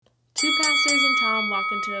Two pastors and Tom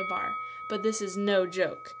walk into a bar, but this is no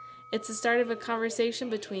joke. It's the start of a conversation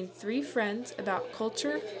between three friends about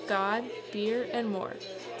culture, God, beer, and more.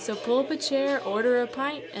 So pull up a chair, order a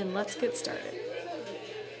pint, and let's get started.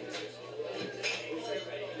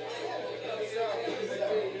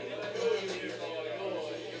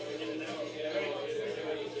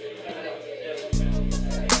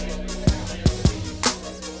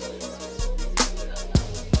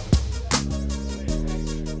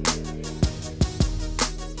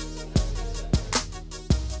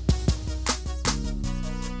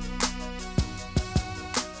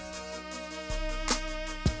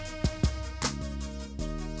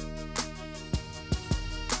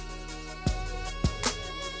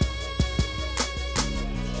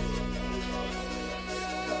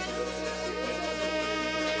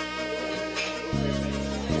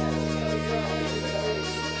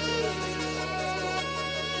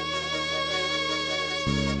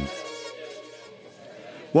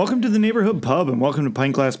 Welcome to the Neighborhood Pub and welcome to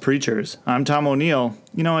Pint Glass Preachers. I'm Tom O'Neill.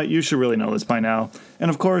 You know what? You should really know this by now. And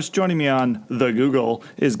of course, joining me on the Google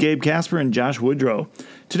is Gabe Casper and Josh Woodrow.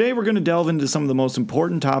 Today we're going to delve into some of the most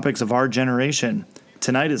important topics of our generation.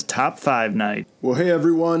 Tonight is Top 5 night. Well, hey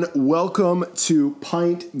everyone, welcome to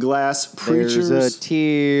Pint Glass Preachers. There's a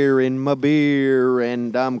tear in my beer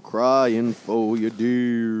and I'm crying for you,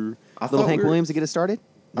 dear. Little Hank Williams to get us started?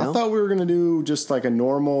 No? I thought we were going to do just like a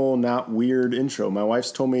normal, not weird intro. My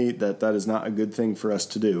wife's told me that is not a good thing for us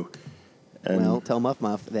to do. And well, tell Muff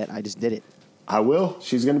Muff that I just did it. I will.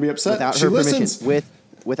 She's going to be upset. Without she her listens. permission.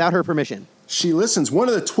 Without her permission. She listens. One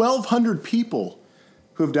of the 1,200 people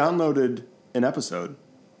who have downloaded an episode.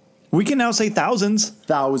 We can now say thousands.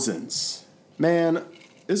 Thousands. Man,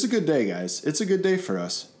 it's a good day, guys. It's a good day for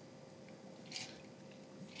us.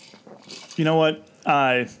 You know what?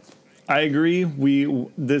 I agree.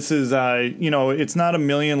 This is, it's not a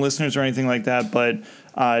million listeners or anything like that, but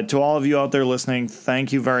to all of you out there listening,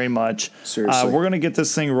 thank you very much. Seriously. We're going to get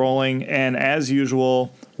this thing rolling, and as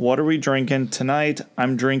usual, what are we drinking? Tonight,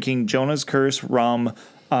 I'm drinking Jonah's Curse rum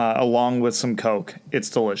along with some Coke. It's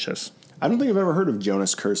delicious. I don't think I've ever heard of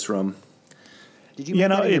Jonah's Curse rum. Did you make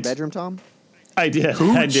that in your bedroom, Tom? I did.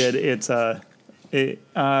 Hooch? I did. It's,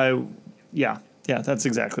 yeah. Yeah, that's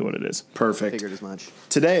exactly what it is. Perfect. Figured as much.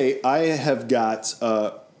 Today, I have got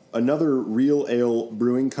another Real Ale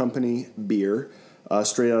Brewing Company beer,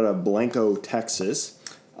 straight out of Blanco, Texas.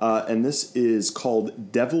 And this is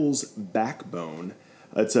called Devil's Backbone.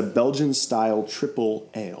 It's a Belgian-style triple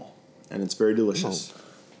ale, and it's very delicious. Oh,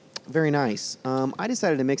 very nice. I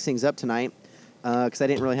decided to mix things up tonight because I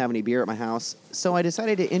didn't really have any beer at my house. So I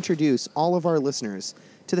decided to introduce all of our listeners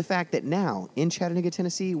to the fact that now, in Chattanooga,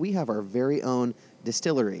 Tennessee, we have our very own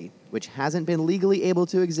distillery, which hasn't been legally able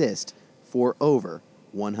to exist for over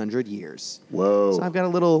 100 years. Whoa. So I've got a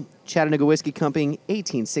little Chattanooga Whiskey Company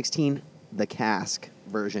 1816, the cask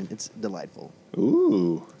version. It's delightful.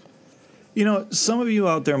 Ooh. You know, some of you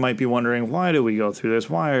out there might be wondering, why do we go through this?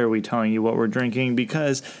 Why are we telling you what we're drinking?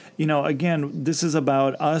 Because, again, this is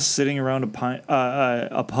about us sitting around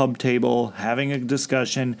a pub table, having a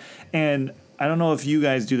discussion, and I don't know if you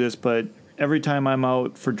guys do this, but every time I'm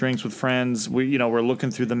out for drinks with friends, we're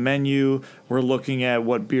looking through the menu, we're looking at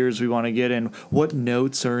what beers we want to get and what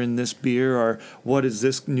notes are in this beer or what is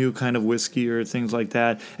this new kind of whiskey or things like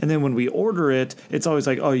that. And then when we order it, it's always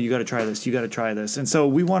like, oh, you got to try this, you got to try this. And so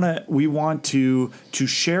we want to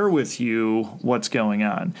share with you what's going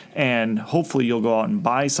on. And hopefully you'll go out and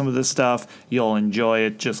buy some of this stuff. You'll enjoy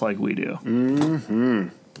it just like we do. Mm-hmm.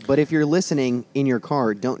 But if you're listening in your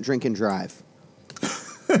car, don't drink and drive.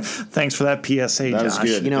 Thanks for that PSA, That was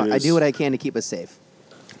Josh. good. I do what I can to keep us safe.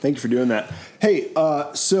 Thank you for doing that. Hey,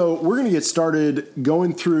 so we're going to get started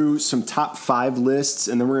going through some top 5 lists,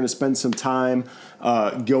 and then we're going to spend some time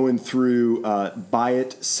going through buy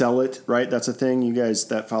it, sell it, right? That's a thing. You guys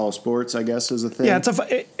that follow sports, I guess, is a thing. Yeah,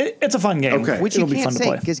 it's a fun game. Okay. Which It'll you be can't fun to say,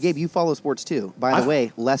 play. because, Gabe, you follow sports too. By the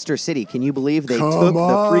way, Leicester City, can you believe they Come took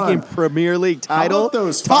on. the freaking Premier League title? How about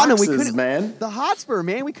those Tottenham, Foxes, man? The Hotspur,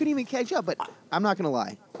 man, we couldn't even catch up. But I'm not going to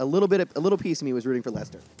lie. A little piece of me was rooting for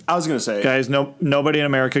Leicester. I was going to say, Guys, nobody in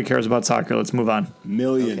America cares about soccer. Let's move on.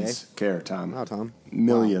 millions care, Tom. Wow, Tom.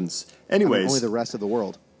 Millions. Wow. I mean, Anyways, only the rest of the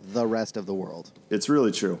world. The rest of the world. it's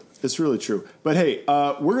really true. It's really true. But hey,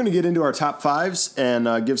 we're going to get into our top 5s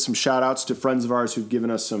and give some shout outs to friends of ours who've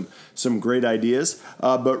given us some great ideas.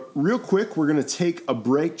 But real quick, we're going to take a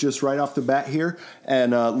break just right off the bat here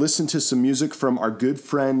and listen to some music from our good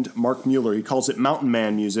friend Mark Mueller. He calls it Mountain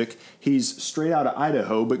Man music. He's straight out of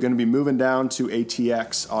Idaho, but going to be moving down to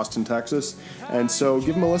ATX, Austin, Texas. And so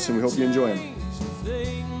give him a listen. We hope you enjoy him.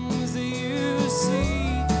 Things that you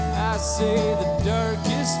see, I say the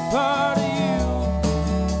darkest part of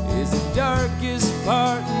you is the darkest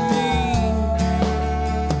part of me.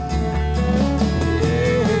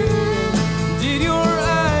 Yeah. Did your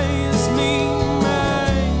eyes meet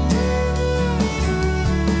mine?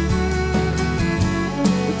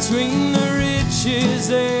 Between the riches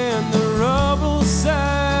and the rubble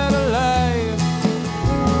side of life,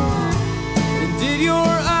 and did your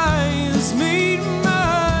eyes meet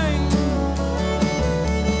mine?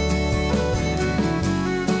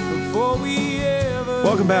 Before we ever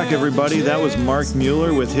Welcome back, met, everybody. That was Mark just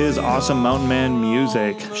Mueller with his quickly awesome Mountain Man on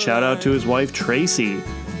music. the Shout out to his line. wife, Tracy.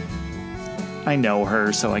 I know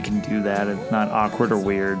her, so I can do that. It's not awkward or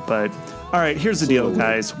weird. But, all right, here's the deal,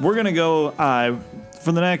 guys. We're going to go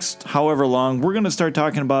for the next however long, we're going to start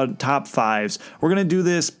talking about top fives. We're going to do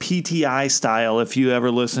this PTI style if you ever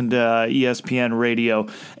listen to ESPN radio.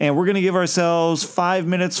 And we're going to give ourselves 5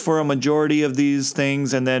 minutes for a majority of these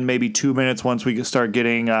things and then maybe 2 minutes once we start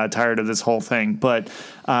getting tired of this whole thing. But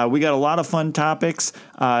we got a lot of fun topics,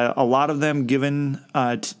 a lot of them given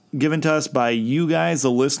to us by you guys, the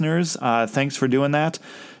listeners. Thanks for doing that.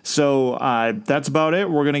 So that's about it.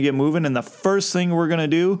 We're going to get moving. And the first thing we're going to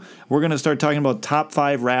do, we're going to start talking about top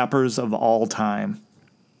 5 rappers of all time.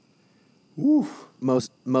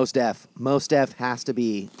 Most Def has to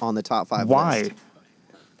be on the top 5 Why? list.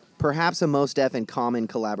 Perhaps a Most Def and Common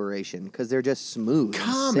collaboration because they're just smooth.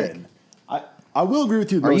 and sick. Common. I will agree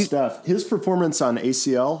with you, Are most you- stuff. His performance on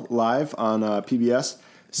ACL Live on PBS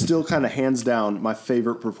still kind of hands down my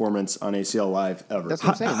favorite performance on ACL Live ever. That's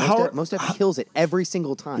what I'm saying. How- Most Def kills it every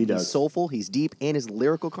single time. He does. He's soulful. He's deep, and his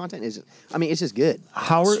lyrical content is. It's just good.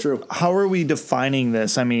 How It's true. how are we defining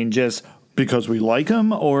this? I mean, just because we like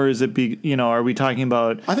him, or is it are we talking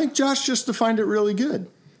about? I think Josh just defined it really good.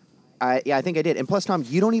 I think I did. And plus, Tom,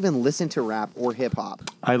 you don't even listen to rap or hip hop.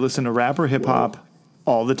 I listen to rap or hip hop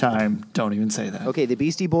all the time. Don't even say that. Okay, the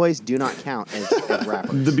Beastie Boys do not count as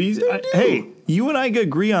rappers. The Beast. Hey, you and I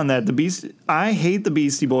agree on that. I hate the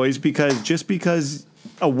Beastie Boys because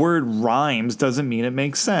a word rhymes doesn't mean it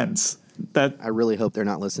makes sense. That I really hope they're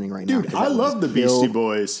not listening right now. Dude, 'cause I that love would the Beastie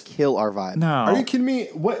Boys. Kill our vibe. no. Are you kidding me?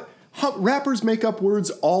 What? How, rappers make up words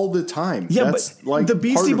all the time. Yeah, That's but like the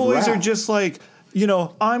Beastie part of Boys rap. are just like,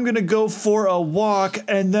 I'm going to go for a walk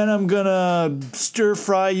and then I'm going to stir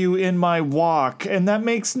fry you in my walk. And that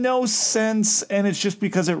makes no sense. And it's just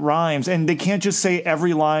because it rhymes. And they can't just say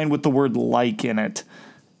every line with the word like in it.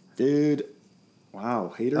 Dude.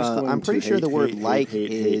 Wow, haters. Going I'm pretty to sure hate, the word hate, like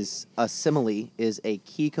hate, hate. is a simile, is a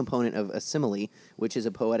key component of a simile, which is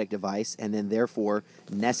a poetic device, and then therefore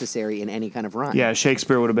necessary in any kind of rhyme. Yeah,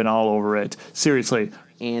 Shakespeare would have been all over it. Seriously.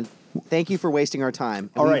 And thank you for wasting our time.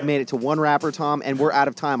 All We've right. made it to one rapper, Tom, and we're out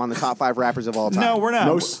of time on the top 5 rappers of all time. No, we're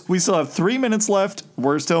not. We still have 3 minutes left.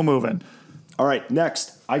 We're still moving. All right,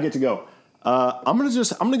 next I get to go. I'm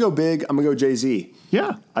gonna go big. I'm gonna go Jay-Z.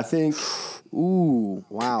 Yeah. I think Ooh,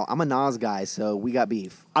 wow. I'm a Nas guy, so we got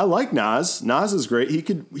beef. I like Nas. Nas is great.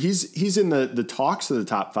 He's in the talks of the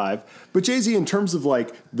top 5. But Jay-Z, in terms of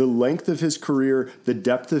like the length of his career, the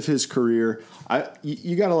depth of his career,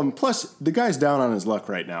 you gotta love him. Plus, the guy's down on his luck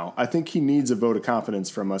right now. I think he needs a vote of confidence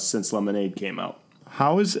from us since Lemonade came out.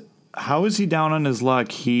 How is he down on his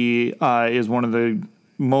luck? He is one of the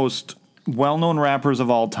most well-known rappers of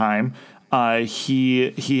all time.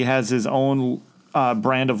 He has his own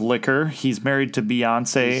brand of liquor. He's married to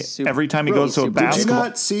Beyonce. He's super- Every time he Bro, goes to a he's super-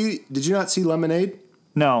 basketball, Did you not see Lemonade?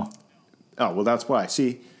 no. Oh well, that's why.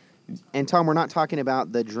 See, And Tom, we're not talking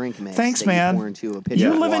about the drink mix. Thanks, that man. You pour into a pitcher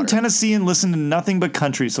You of live in water. Tennessee and listen to nothing but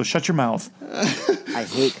country, so shut your mouth. I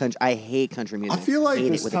hate country music. I feel like hate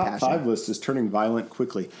this it with top a passion. 5 list is turning violent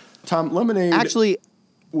quickly. Tom, Lemonade Actually,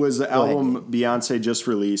 was the Go ahead, album Beyonce just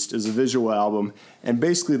released. Is a visual album, and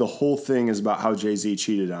basically the whole thing is about how Jay-Z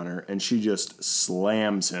cheated on her, and she just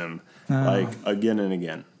slams him like again and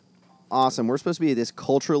again. awesome. We're supposed to be this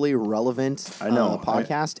culturally relevant I know.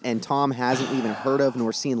 podcast, and Tom hasn't even heard of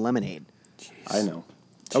nor seen Lemonade. I know.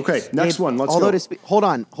 Okay, next Gabe, one. Let's although go. hold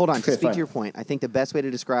on. To Okay, speak fine. to your point, I think the best way to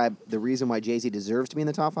describe the reason why Jay-Z deserves to be in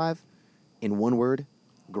the top 5, in one word,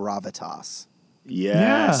 gravitas.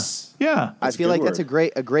 Yes, Yeah. I That's a feel good like that's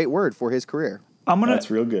word. a great word for his career. I'm that's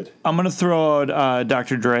real good. gonna throw out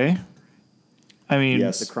Dr. Dre. I mean,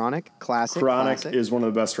 Yes. The Chronic, classic. Chronic classic. is one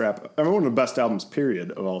of the best one of the best albums,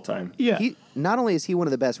 period, of all time. yeah. He not only is he one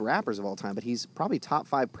of the best rappers of all time, but he's probably top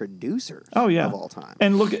 5 producers Oh yeah, of all time.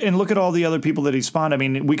 And look at all the other people that he spawned. I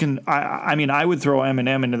mean, we can. I mean, I would throw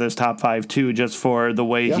Eminem into this top 5 too, just for the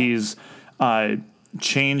way Yeah. he's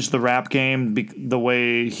changed the rap game. The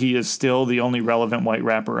way he is still the only relevant white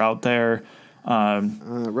rapper out there.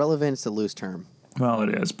 Relevant is a loose term. Well, it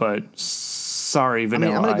is, but Sorry, I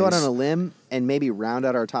Vanilla mean, I'm going to go out Ice. on a limb and maybe round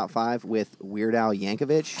out our top 5 with Weird Al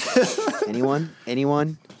Yankovic.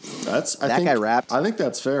 Anyone? That guy rapped. I think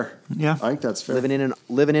that's fair. Yeah. I think that's fair. Living in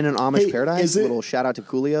an Amish Hey, paradise. is it- Little shout out to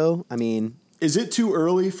Coolio. I mean, Is it too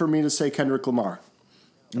early for me to say Kendrick Lamar?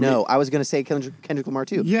 no, I was going to say Kendrick Lamar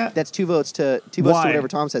too. Yeah. That's 2 votes to Why? whatever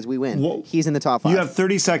Tom says. We win. Wha- He's in the top 5. You have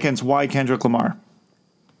 30 seconds. Why Kendrick Lamar?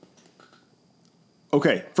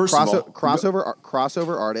 Okay, first of all,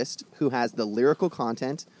 crossover artist who has the lyrical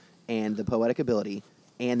content and the poetic ability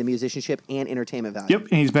and the musicianship and entertainment value. Yep,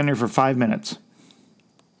 and he's been here for 5 minutes.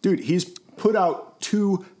 dude, he's put out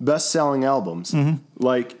 2 best-selling albums.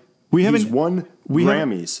 Like We he's haven't- won we haven't-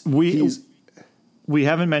 Grammys. We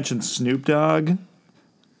haven't mentioned Snoop Dogg.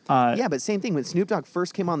 Yeah, but same thing. When Snoop Dogg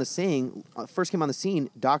first came on the scene,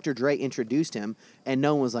 Dr. Dre introduced him, and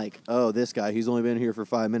no one was like, "Oh, this guy, he's only been here for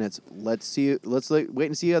 5 minutes. Let's wait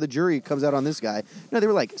and see how the jury comes out on this guy." No, they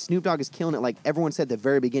were like, "Snoop Dogg is killing it." Like everyone said at the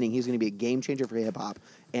very beginning, he's going to be a game changer for hip hop,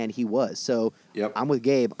 and he was. So Yep. I'm with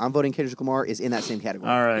Gabe. I'm voting Kendrick Lamar is in that same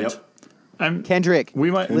category. All right. Yep. Kendrick,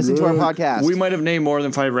 We might listen to our podcast. We might have named more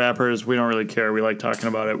than 5 rappers. We don't really care. We like talking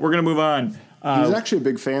about it. We're gonna move on. He's actually a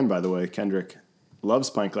big fan, by the way, Kendrick.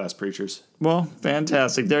 Loves Pint Glass Preachers. Well,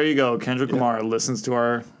 fantastic. There you go. Kendrick Lamar listens to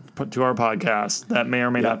our podcast. That may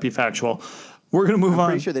or may not be factual. We're gonna move on.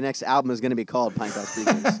 Pretty sure the next album is going to be called Pint Glass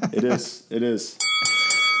Preachers. It is. It is.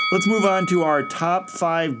 Let's move on to our top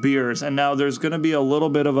 5 beers. And now there's going to be a little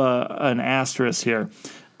bit of an asterisk here.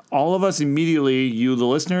 All of us immediately, you, the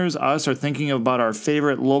listeners, us, are thinking about our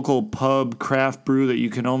favorite local pub craft brew that you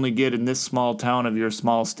can only get in this small town of your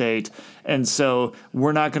small state. And so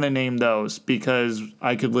we're not going to name those because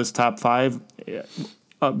I could list top 5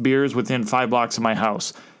 beers within 5 blocks of my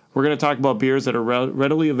house. We're going to talk about beers that are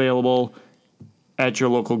readily available at your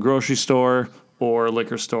local grocery store or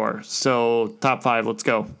liquor store. So top 5, let's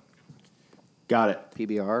go. Got it.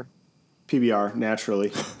 PBR. PBR,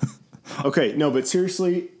 naturally. Okay, no, but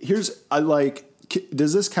seriously,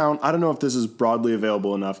 does this count? I don't know if this is broadly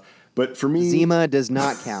available enough, but for me... Zima does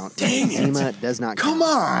not count. Dang it. Zima does not count. Come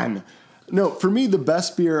on! No, for me, the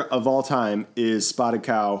best beer of all time is Spotted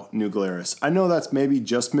Cow New Glarus. I know that's maybe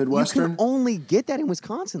just You Midwestern. can only get that in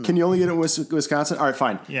Wisconsin, though. Can you only get it in Wisconsin? All right,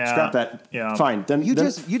 fine. Yeah. Scrap that. Yeah. Fine. Then You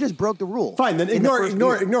just broke the rule. fine. Then In the first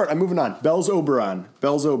beer. ignore it. I'm moving on. Bell's Oberon.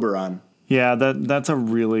 Bell's Oberon. Yeah, that's a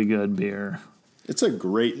really good beer. It's a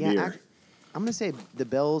great Yeah, beer. I'm gonna say the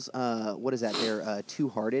Bell's. What is that? Their Two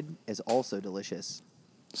Hearted is also delicious.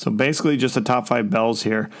 So basically just a top 5 bells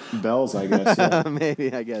here. Bell's, I guess. Yeah.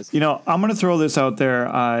 Maybe I guess. You know, I'm going to throw this out there.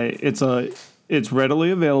 It's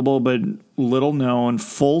readily available, but little known.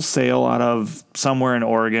 Full Sail out of somewhere in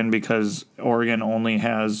Oregon because Oregon only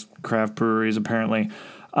has craft breweries apparently.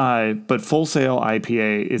 But Full Sail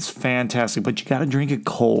IPA is fantastic, but you got to drink it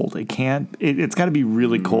cold. It's got to be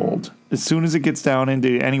really cold. As soon as it gets down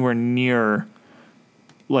into anywhere near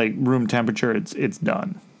like room temperature, it's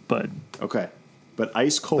done. But Okay. But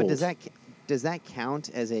ice cold. But does that count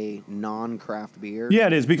as a non-craft beer? yeah,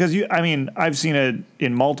 it is because I've seen it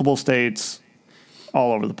in multiple states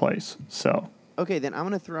all over the place. So, Okay, then I'm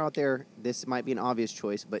gonna throw out there. This might be an obvious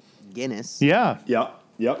choice, but Guinness yeah.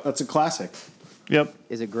 Yep. That's a classic. Yep.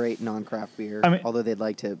 is a great non-craft beer. I mean- although they'd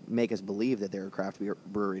like to make us believe that they're a craft beer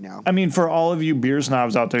brewery now. I mean, for all of you beer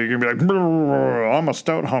snobs out there, you're going to be like, "Brr, I'm a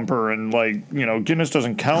stout humper, and, Guinness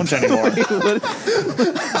doesn't count anymore.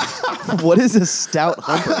 What is a stout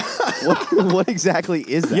humper? What exactly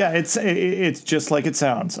is that? Yeah, it's just like it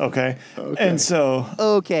sounds, okay? And so,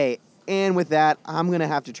 Okay, and with that, I'm going to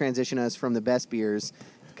have to transition us from the best beers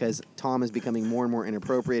because Tom is becoming more and more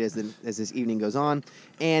inappropriate as this evening goes on.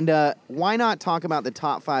 And why not talk about the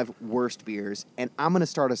top 5 worst beers? And I'm going to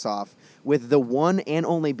start us off with the one and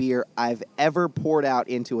only beer I've ever poured out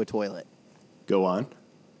into a toilet, Go on.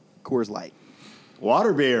 Coors Light.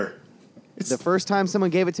 Water beer. The first time someone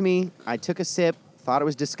gave it to me, I took a sip, thought it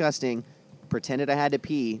was disgusting, pretended I had to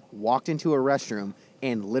pee, walked into a restroom,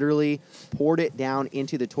 and literally poured it down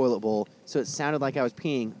into the toilet bowl so it sounded like I was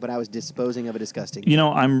peeing, but I was disposing of a disgusting.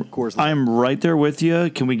 Coors Light. I'm right there with you.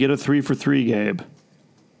 Can we get a 3 for 3, Gabe?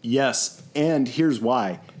 Yes, and here's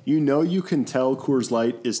why. You can tell Coors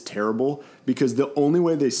Light is terrible because the only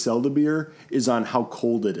way they sell the beer is on how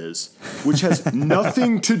cold it is, which has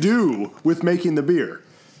nothing to do with making the beer.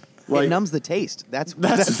 It numbs the taste. That's the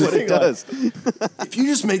what thing, it does. If you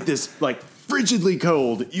just make this frigidly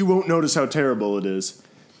cold, you won't notice how terrible it is.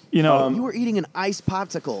 You were eating an ice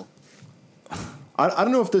popsicle. I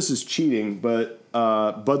don't know if this is cheating, but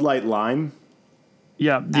Bud Light Lime,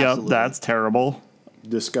 yeah, Absolutely. that's terrible.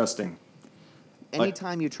 disgusting.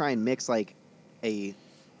 Anytime you try and mix a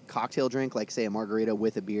cocktail drink, like say a margarita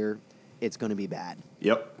with a beer, it's going to be bad.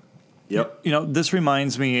 Yep. Yep. You know, this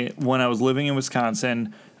reminds me when I was living in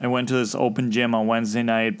Wisconsin, I went to this open gym on Wednesday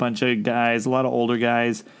night, bunch of guys, a lot of older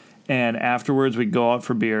guys, and afterwards we'd go out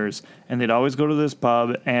for beers, and they'd always go to this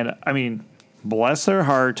pub, and I mean, bless their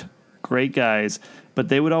heart, great guys, but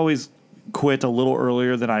they would always quit a little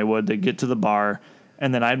earlier than I would. They'd get to the bar,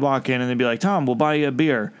 and then I'd walk in and they'd be like, Tom, we'll buy you a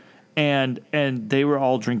beer. And they were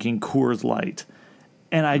all drinking Coors Light.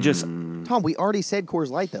 And I just... Tom, we already said Coors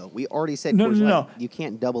Light, though. We already said No, Coors no, Light. no. You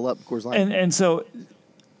can't double up Coors Light. And so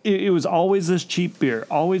it was always this cheap beer,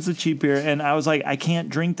 always the cheap beer. And I was like, I can't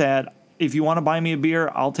drink that. If you want to buy me a beer,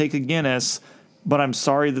 I'll take a Guinness. But I'm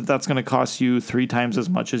sorry that that's going to cost you 3 times as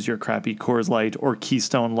much as your crappy Coors Light or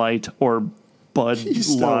Keystone Light or Bud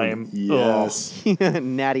Lime. Yes.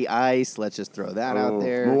 Natty Ice. Let's just throw that out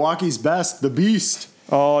there. Milwaukee's best, the Beast.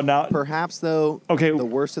 Oh, now... Perhaps, though, Okay. the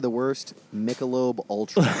worst of the worst, Michelob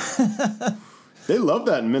Ultra. They love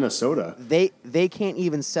that in Minnesota. They can't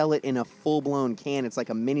even sell it in a full-blown can. It's like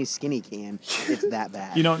a mini skinny can. It's that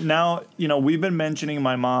bad. You know, now, we've been mentioning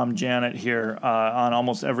my mom, Janet, here on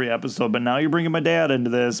almost every episode, but now you're bringing my dad into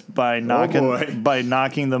this by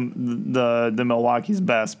knocking the Milwaukee's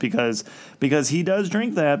best because he does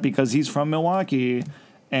drink that because he's from Milwaukee,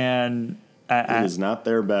 and It is not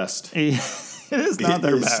their best. it is not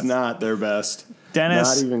their best. It's not their best.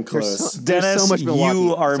 Dennis, Not even close. Dennis, so much Milwaukee-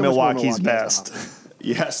 you are so much more Milwaukee's Milwaukee best.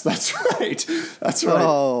 Yes, that's right. That's right.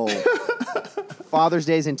 Oh. Father's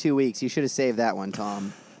Day's in 2 weeks. You should have saved that one,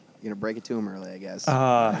 Tom. You're going to break it to him early, I guess.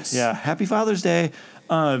 Yeah, happy Father's Day.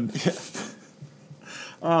 We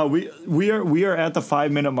are at the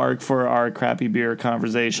 5-minute mark for our crappy beer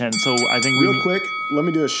conversation. So I think Real quick, let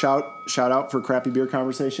me do a shout out for Crappy Beer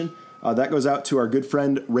Conversation. That goes out to our good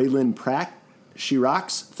friend Raylyn Pratt. She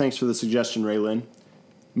rocks. Thanks for the suggestion, Raylyn.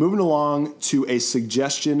 Moving along to a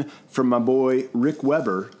suggestion from my boy Rick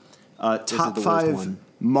Weber. Top the worst 5 one.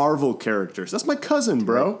 Marvel characters. That's my cousin,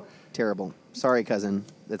 bro. Terrible. Sorry, cousin.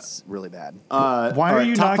 That's really bad. why all are right,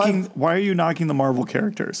 you top knocking? 5? Why are you knocking the Marvel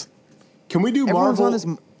characters? Can we do Everyone's Marvel on this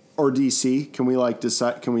or DC? Can we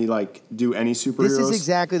decide? Can we do any superheroes? This is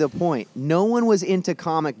exactly the point. No one was into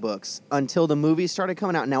comic books until the movies started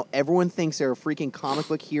coming out. Now everyone thinks they're a freaking comic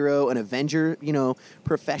book hero, an Avenger,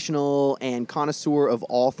 professional and connoisseur of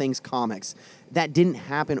all things comics. That didn't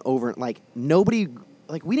happen nobody,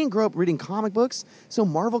 we didn't grow up reading comic books. So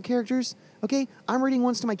Marvel characters, okay, I'm reading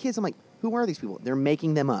ones to my kids. I'm like, who are these people? They're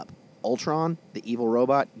making them up. Ultron, the evil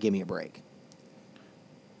robot, give me a break.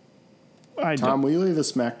 Tom, will you leave the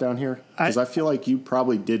SmackDown here? Because I feel like you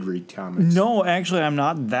probably did read comics. No, actually, I'm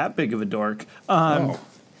not that big of a dork.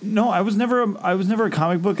 No, I was never a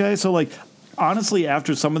comic book guy. So honestly,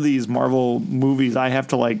 after some of these Marvel movies, I have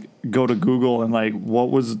to go to Google and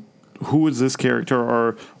who was this character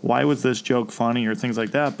or why was this joke funny or things like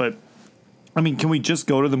that. But I mean, can we just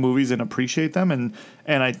go to the movies and appreciate them and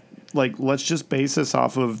let's just base this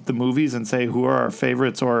off of the movies and say who are our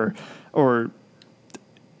favorites or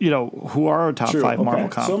who are our top 5 Marvel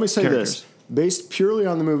comics? So let me say characters. this. Based purely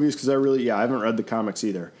on the movies, because I haven't read the comics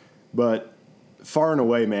either. But far and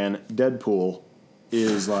away, man, Deadpool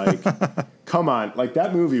is come on.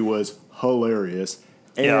 That movie was hilarious.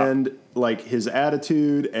 And his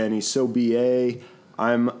attitude, and he's so BA.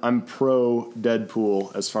 I'm pro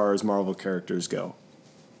Deadpool as far as Marvel characters go.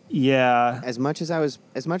 Yeah. As much as I was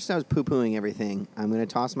poo-pooing everything, I'm going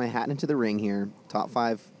to toss my hat into the ring here. Top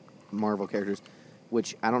 5 Marvel characters,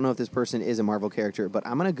 which I don't know if this person is a Marvel character, but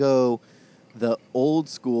I'm going to go the old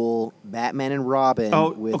school Batman and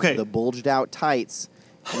Robin with the bulged out tights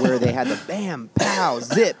where they had the bam, pow,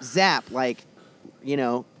 zip, zap,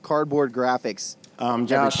 cardboard graphics.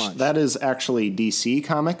 Josh, that is actually DC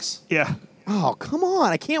Comics. Yeah. Oh, come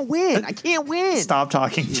on. I can't win. Stop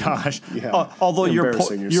talking, Josh. Yeah. Although You're your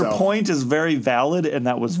embarrassing your yourself. point is very valid, and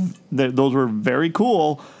those were very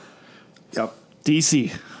cool. Yep.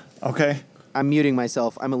 DC. Okay. I'm muting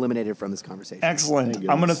myself. I'm eliminated from this conversation. Excellent. Thank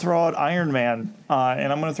I'm going to goodness. throw out Iron Man,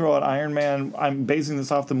 and I'm going to throw out Iron Man. I'm basing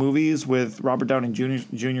this off the movies with Robert Downey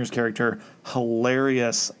Jr.'s character.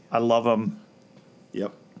 Hilarious. I love him.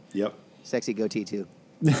 Yep. Sexy goatee, too.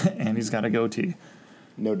 And he's got a goatee.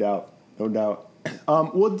 No doubt.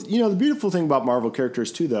 The beautiful thing about Marvel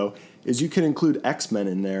characters, too, though, is you can include X-Men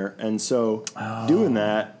in there. And so doing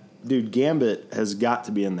that, dude, Gambit has got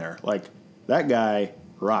to be in there. That guy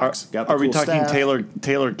rocks. Are we cool talking staff.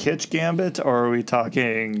 Taylor Kitsch Gambit, or are we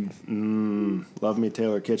talking... Love me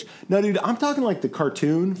Taylor Kitsch. No, dude, I'm talking the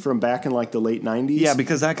cartoon from back in the late 90s. Yeah,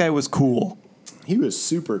 because that guy was cool. He was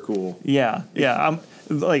super cool. Yeah.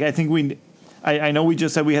 I think I know we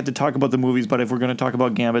just said we had to talk about the movies, but if we're going to talk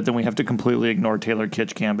about Gambit, then we have to completely ignore Taylor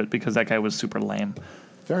Kitsch Gambit because that guy was super lame.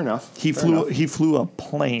 Fair enough. He Fair flew enough. he flew a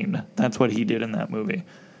plane. That's what he did in that movie.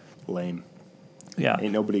 Lame. Yeah.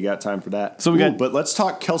 Ain't nobody got time for that. So we got- But let's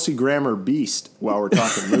talk Kelsey Grammer Beast while we're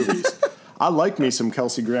talking movies. I like me some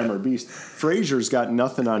Kelsey Grammer Beast. Frasier's got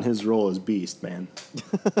nothing on his role as Beast, man.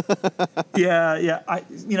 Yeah.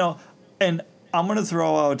 And I'm gonna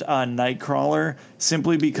throw out Nightcrawler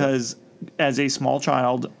simply because, as a small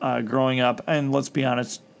child growing up, and let's be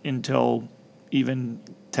honest, until even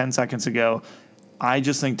 10 seconds ago, I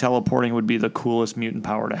just think teleporting would be the coolest mutant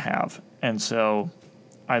power to have, and so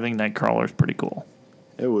I think Nightcrawler is pretty cool.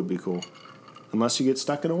 It would be cool. Unless you get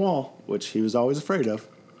stuck in a wall, which he was always afraid of.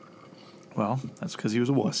 Well, that's because he was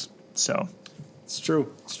a wuss. So It's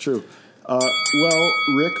true. It's true. Well,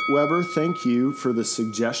 Rick Weber, thank you for the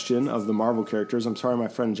suggestion of the Marvel characters. I'm sorry my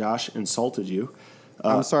friend Josh insulted you.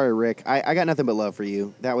 I'm sorry, Rick. I got nothing but love for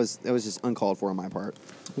you. That was just uncalled for on my part.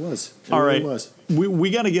 It was. It all really right, was. we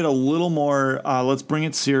got to get a little more. Let's bring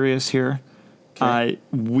it serious here. Okay.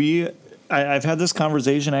 I've had this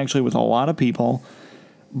conversation actually with a lot of people,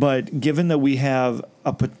 but given that we have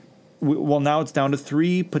now it's down to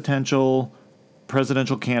 3 potential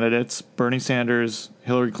presidential candidates: Bernie Sanders,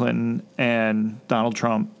 Hillary Clinton, and Donald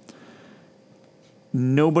Trump.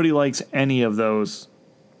 Nobody likes any of those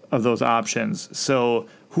options. So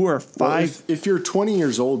who are 5? Well, if you're 20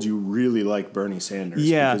 years old, you really like Bernie Sanders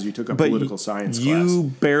because you took a but political science you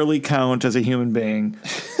class. barely count as a human being.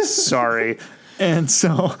 Sorry. And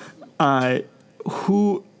so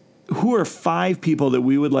who are 5 people that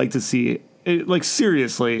we would like to see, like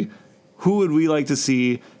seriously, who would we like to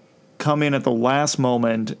see come in at the last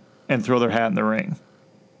moment and throw their hat in the ring?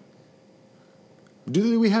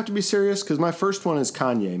 Do we have to be serious? Because my first one is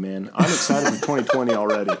Kanye, man. I'm excited for 2020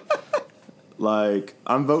 already. Like,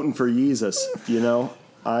 I'm voting for Yeezus, you know?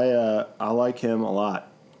 I like him a lot.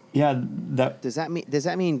 Yeah, Does that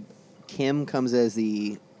mean Kim comes as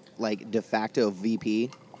the de facto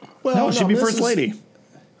VP? Well, no, she'd be this first is- lady.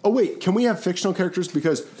 Oh, wait, can we have fictional characters?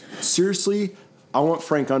 Because, seriously, I want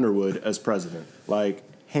Frank Underwood as president. Like,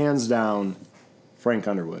 hands down, Frank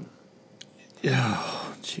Underwood.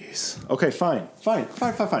 Oh, jeez. Okay, fine.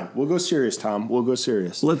 We'll go serious, Tom. We'll go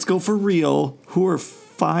serious. Let's go for real. Who are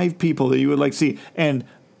 5 people that you would like to see? And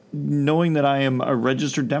knowing that I am a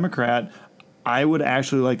registered Democrat, I would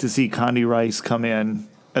actually like to see Condi Rice come in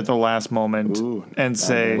at the last moment Ooh, and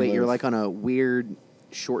say, Wait, you're on a weird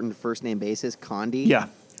shortened first name basis, Condi? yeah,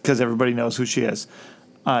 because everybody knows who she is.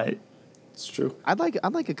 It's true. I'd like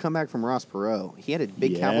a comeback from Ross Perot. He had a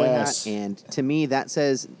big cowboy Yes. hat, and to me that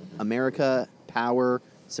says America, power,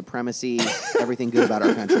 supremacy, everything good about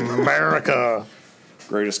our country. America.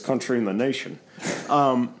 Greatest country in the nation.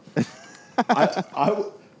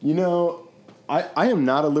 I am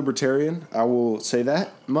not a libertarian. I will say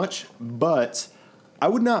that much, but I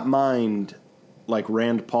would not mind like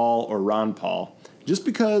Rand Paul or Ron Paul, just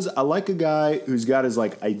because I like a guy who's got his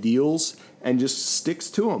ideals and just sticks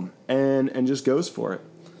to them and just goes for it.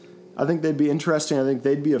 I think they'd be interesting. I think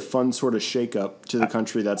they'd be a fun sort of shake-up to the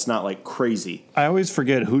country that's not crazy. I always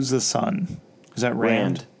forget who's the son. Is that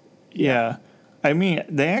Rand? Yeah. I mean,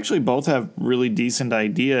 they actually both have really decent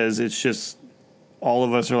ideas. It's just all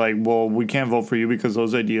of us are like, well, we can't vote for you because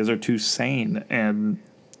those ideas are too sane. And,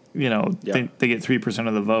 Yeah. they get 3%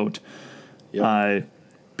 of the vote. Yep.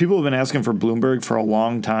 People have been asking for Bloomberg for a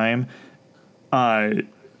long time.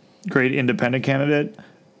 Great independent candidate.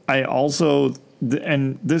 I also,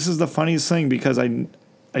 and this is the funniest thing because I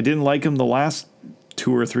didn't like him the last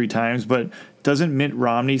 2 or 3 times, but doesn't Mitt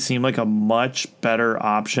Romney seem like a much better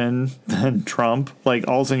option than Trump? Like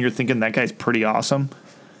all of a sudden you're thinking that guy's pretty awesome.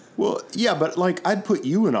 Well, yeah, but I'd put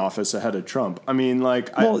you in office ahead of Trump. I mean,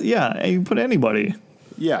 Well, yeah, you put anybody.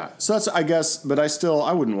 yeah. So that's, I guess, but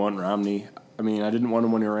I wouldn't want Romney. I mean, I didn't want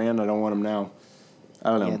him when he ran. I don't want him now. I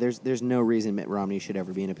don't know. Yeah, there's no reason Mitt Romney should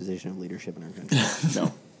ever be in a position of leadership in our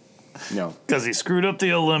country. No. Because he screwed up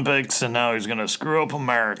the Olympics and now he's going to screw up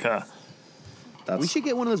America. That's We should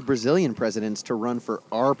get one of those Brazilian presidents to run for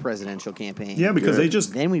our presidential campaign. Yeah, because Good. they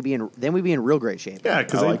just, Then we'd be in real great shape. yeah, I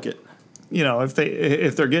because like it.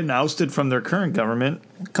 if they're getting ousted from their current government,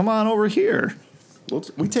 come on over here.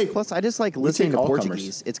 We take Plus, I just like listening take to all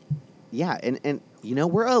Portuguese. It's and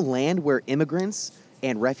we're a land where immigrants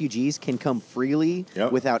and refugees can come freely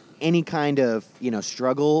Yep. without any kind of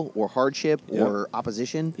struggle or hardship Yep. or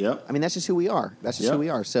opposition. Yep. I mean, that's just who we are. That's just Yep. who we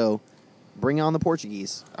are. So, bring on the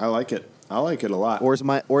Portuguese, I like it. I like it a lot. or as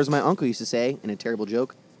my uncle used to say in a terrible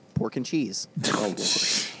joke, pork and cheese. Oh, boy.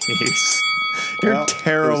 Jeez. You're Well,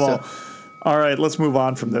 terrible. there's All right, let's move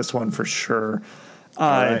on from this one for sure.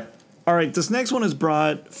 right. All All right, this next one is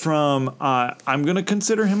brought from, I'm going to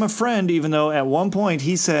consider him a friend, even though at one point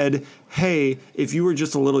he said, hey, if you were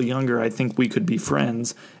just a little younger, I think we could be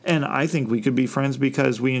friends. And I think we could be friends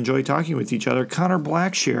because we enjoy talking with each other. Connor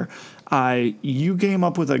Blackshear, you came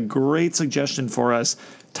up with a great suggestion for us.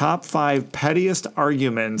 Top 5 pettiest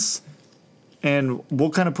arguments. And we'll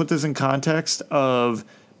kind of put this in context of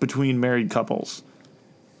between married couples.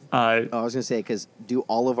 I was going to say, because do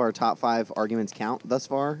all of our top 5 arguments count thus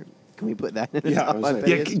far? Can we put that in the top 5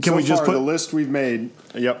 Yeah, pettiest? can we just put the list we've made?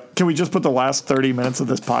 Yep, Can we just put the last 30 minutes of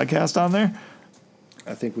this podcast on there?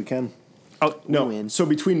 I think we can. Oh, No, win. so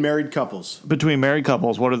between married couples, between married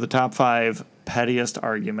couples, what are the top 5 pettiest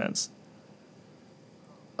arguments?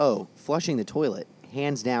 Oh, flushing the toilet.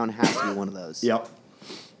 Hands down has to be one of those. yep.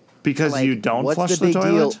 Because Like, you don't what's flush the the big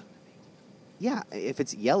toilet? deal? Yeah, if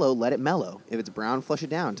it's yellow, let it mellow. If it's brown, flush it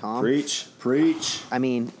down, Tom. Preach. I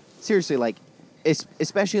mean, seriously, like,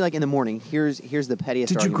 especially like in the morning. Here's the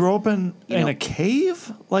pettiest. Did you argument. grow up in You know- a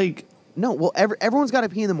cave? Like, No, well, everyone's got to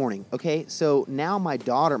pee in the morning. Okay, so now my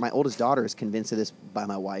oldest daughter, is convinced of this by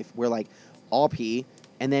my wife. We're like, all pee,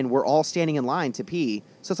 and then we're all standing in line to pee.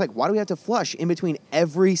 So it's like, why do we have to flush in between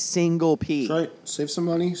every single pee? That's right. Save some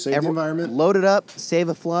money. Save the environment. Load it up, save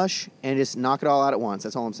a flush, and just knock it all out at once.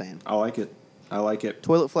 That's all I'm saying. I like it. I like it.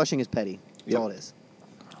 Toilet flushing is petty. That's Yep. all it is.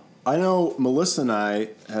 I know Melissa and I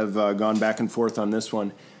have gone back and forth on this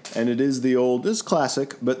one, and it is the old, this is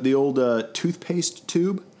classic, but the old toothpaste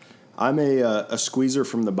tube. I'm a squeezer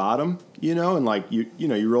from the bottom, and like you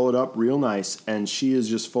roll it up real nice, and she is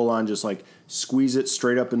just full on, just like squeeze it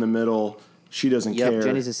straight up in the middle. She doesn't Yep, care.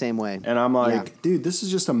 Jenny's the same way. And I'm like, Yeah. dude, this is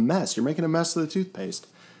just a mess. You're making a mess of the toothpaste.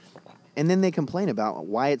 And then they complain about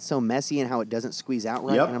why it's so messy and how it doesn't squeeze out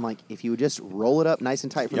right. Yep. And I'm like, if you would just roll it up nice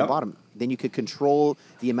and tight from Yep. the bottom, then you could control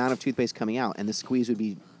the amount of toothpaste coming out, and the squeeze would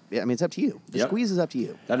be. I mean, it's up to you. The Yep. squeeze is up to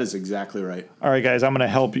you. That is exactly right. all right, guys, I'm going to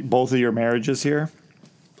help both of your marriages here.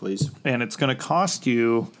 Please. And it's going to cost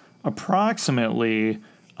you approximately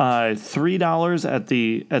 $3 at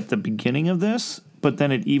the beginning of this, but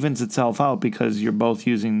then it evens itself out because you're both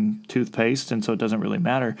using toothpaste, and so it doesn't really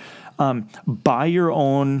matter. Buy your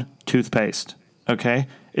own toothpaste, okay?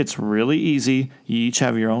 It's really easy. You each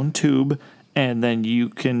have your own tube, and then you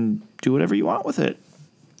can do whatever you want with it.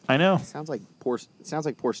 I know. Sounds like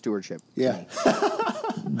poor stewardship. Yeah.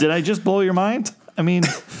 Did I just blow your mind? I mean,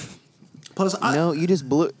 Plus, No, you just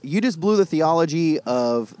blew the theology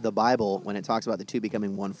of the Bible when it talks about the two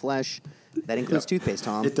becoming one flesh. That includes toothpaste,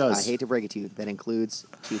 Tom. It does. I hate to break it to you. That includes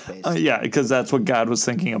toothpaste. yeah, because that's what God was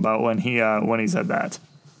thinking about when he said that.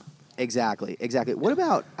 Exactly. What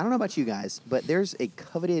about, I don't know about you guys, but there's a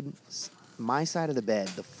coveted, my side of the bed,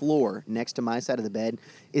 the floor next to my side of the bed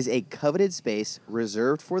is a coveted space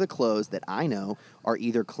reserved for the clothes that I know are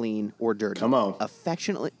either clean or dirty. Come on.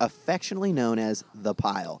 Affectionately known as the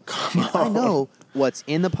pile. I know what's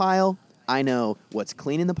in the pile, I know what's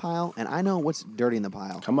clean in the pile, and I know what's dirty in the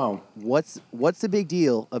pile. come on. What's the big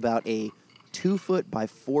deal about a 2 foot by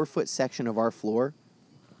 4 foot section of our floor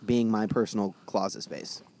being my personal closet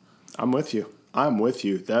space? I'm with you.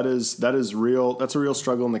 That is real. That's a real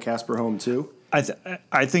struggle in the Casper home too.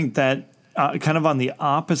 I think that kind of on the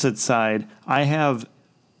opposite side, I have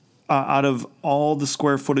out of all the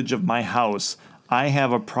square footage of my house, I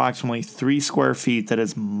have approximately 3 square feet that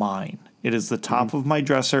is mine. It is the top of my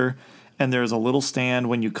dresser, and there's a little stand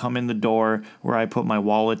when you come in the door where I put my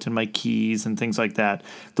wallet and my keys and things like that.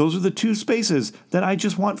 Those are the 2 spaces that I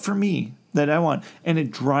just want for me. That I want, and it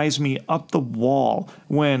drives me up the wall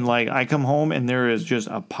when like I come home and there is just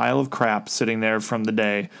a pile of crap sitting there from the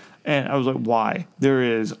day, and I was like, why? There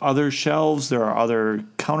is other shelves, there are other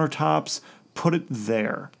countertops. Put it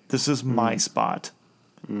there. This is my spot.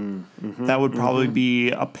 That would probably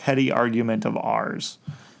be a petty argument of ours.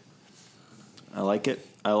 I like it.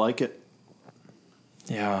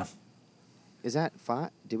 Yeah. Is that 5?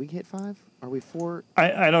 Did we hit 5? Are we 4?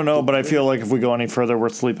 I don't know, but I feel like if we go any further, we're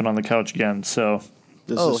sleeping on the couch again. So,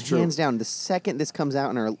 This Oh, is true. hands down. The second this comes out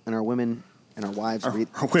and our women and our wives read.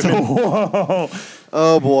 Women. whoa,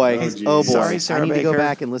 Oh boy. Oh, geez. Oh boy. Sorry, Sarah I need to go Baker.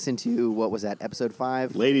 back and listen to what was that, episode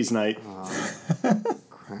 5? Ladies' night.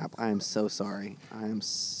 Crap. I am so sorry. I am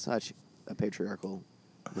such a patriarchal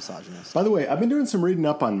misogynist. By the way, I've been doing some reading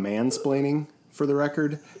up on mansplaining for the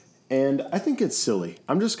record, and I think it's silly.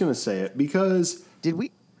 I'm just going to say it because Did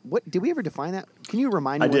we ever define that? Can you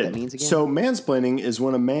remind me I what did. that means again? So mansplaining is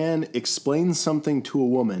when a man explains something to a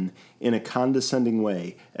woman in a condescending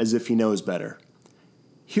way as if he knows better.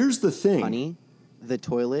 Here's the thing. Honey, the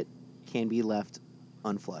toilet can be left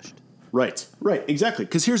unflushed. Right, exactly.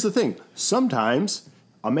 Because here's the thing. Sometimes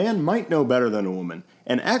a man might know better than a woman.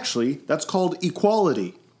 And actually, that's called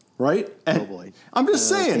equality, right? And boy. I'm just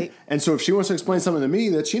saying. Okay. And so if she wants to explain something to me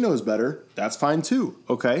that she knows better, that's fine too.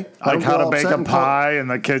 Okay. I Like don't how go to all bake upset a and call- pie in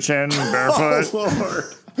the kitchen barefoot. Oh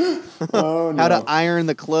Lord. Oh no. How to iron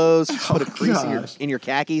the clothes, put a crease gosh. in your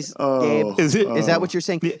khakis, Oh. Gabe. Is it- Is that what you're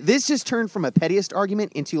saying? This just turned from a pettiest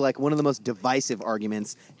argument into like one of the most divisive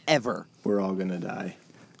arguments ever. We're all gonna die.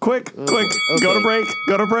 Quick, Oh, quick, boy. go to Okay. break,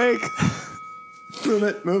 go to break. Move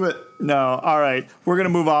it. Move it. No, all right. We're going to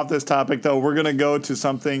move off this topic, though. We're going to go to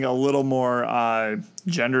something a little more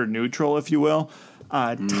gender neutral, if you will.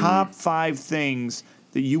 Top 5 things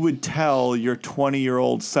that you would tell your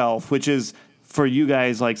 20-year-old self, which is for you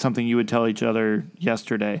guys like something you would tell each other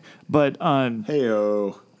yesterday. But,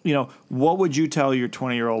 Heyo. what would you tell your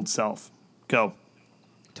 20-year-old self? Go.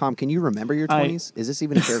 Tom, can you remember your 20s? Is this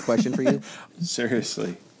even a fair question for you?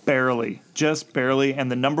 Seriously. Barely, just barely. And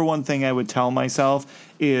the number one thing I would tell myself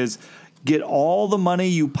is get all the money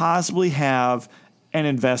you possibly have and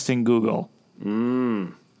invest in Google.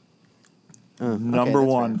 Number that's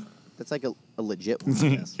one. fair. That's like a legit one,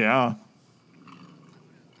 I guess. Yeah.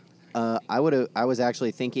 I was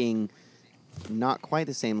actually thinking not quite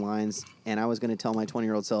the same lines, and I was going to tell my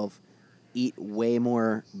 20-year-old self, eat way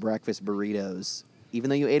more breakfast burritos. Even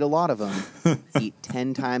though you ate a lot of them, eat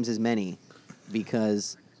 10 times as many,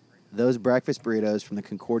 because those breakfast burritos from the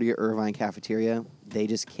Concordia Irvine cafeteria, they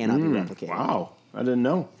just cannot be replicated. Wow. I didn't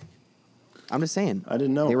know. I'm just saying. I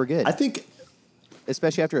didn't know. They were good. I think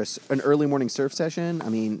Especially after an early morning surf session. I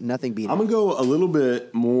mean, nothing beat it. I'm going to go a little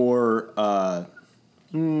bit more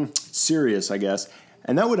serious, I guess.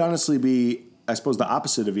 And that would honestly be, I suppose, the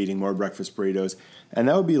opposite of eating more breakfast burritos. And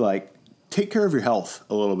that would be like, take care of your health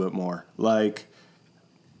a little bit more. Like,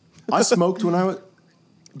 I smoked when I was...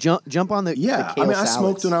 Jump on the Yeah, the kale I salads.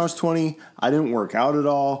 smoked when I was 20. I didn't work out at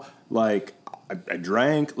all. Like, I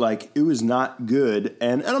drank. Like, it was not good.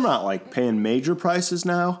 And I'm not, like, paying major prices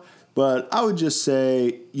now. But I would just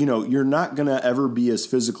say, you're not going to ever be as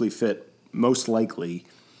physically fit, most likely,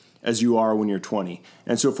 as you are when you're 20.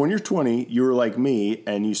 And so if when you're 20, you were like me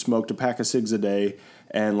and you smoked a pack of cigs a day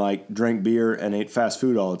and, like, drank beer and ate fast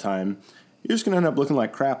food all the time, you're just going to end up looking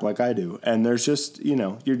like crap like I do. And there's just,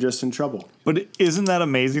 you're just in trouble. But isn't that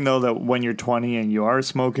amazing, though, that when you're 20 and you are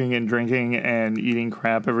smoking and drinking and eating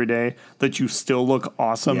crap every day, that you still look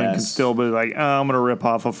awesome and can Yes. still be like, I'm going to rip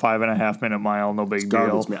off a 5.5 minute mile, no big deal.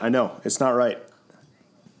 Garbage, man. I know. It's not right.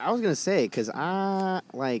 I was going to say, because I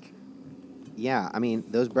mean,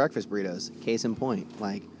 those breakfast burritos, case in point,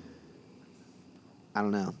 like, I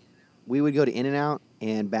don't know. We would go to In-N-Out,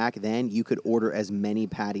 and back then you could order as many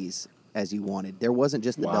patties as you wanted. There wasn't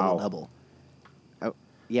just the Wow. double-double. Oh,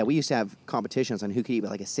 yeah, we used to have competitions on who could eat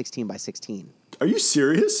like a 16 by 16. Are you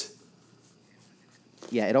serious?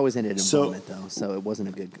 Yeah, it always ended in So- vomit, though, so it wasn't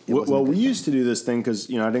a good Well, we used to do this thing because,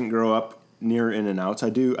 I didn't grow up near In-N-Outs. I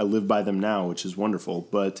live by them now, which is wonderful.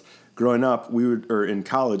 But growing up, in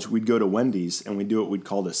college, we'd go to Wendy's and we'd do what we'd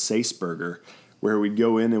call the Sace Burger, where we'd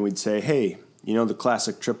go in and we'd say, hey, the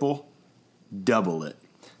classic triple? Double it.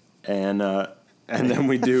 And then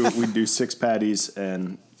we'd do 6 patties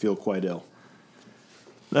and feel quite ill.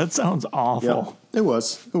 That sounds awful. Yeah, it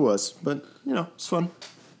was. But, it's fun.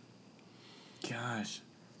 Gosh.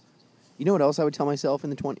 You know what else I would tell myself in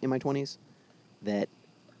my 20s? That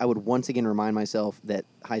I would once again remind myself that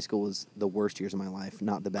high school was the worst years of my life,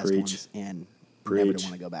 not the best Preach. ones, and never Preach. to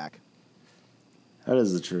want to go back. That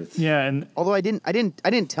is the truth. Yeah, and Although I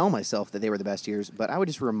didn't tell myself that they were the best years, but I would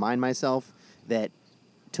just remind myself that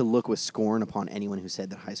to look with scorn upon anyone who said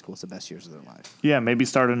that high school is the best years of their life. yeah, maybe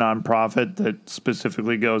start a nonprofit that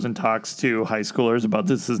specifically goes and talks to high schoolers about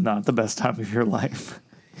this is not the best time of your life.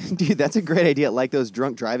 Dude, that's a great idea. Like those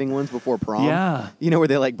drunk driving ones before prom. Yeah. Where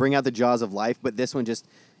they like bring out the jaws of life, but this one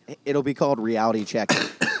it'll be called Reality Check.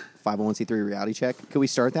 501c3 Reality Check. Could we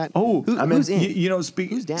start that? Oh, who's in?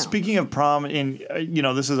 Who's down? Speaking of prom, and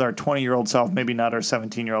this is our 20-year-old self, maybe not our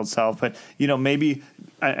 17-year-old self, but maybe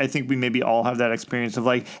I think we maybe all have that experience of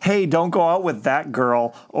like, hey, don't go out with that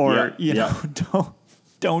girl, or Yeah.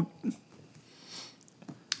 don't.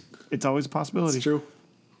 It's always a possibility. It's true.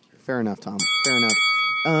 Fair enough, Tom. Fair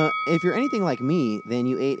enough. If you're anything like me, then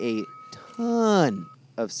you ate a ton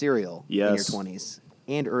of cereal in your Yes. 20s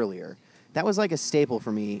and earlier. That was like a staple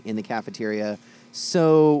for me in the cafeteria.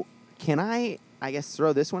 So can I guess,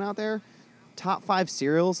 throw this one out there? Top 5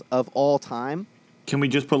 cereals of all time, Can we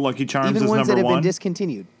just put Lucky Charms even as ones that number have been one?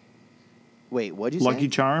 discontinued. Wait, what'd you Lucky say?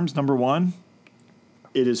 Charms number one.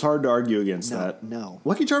 It is hard to argue against that. No.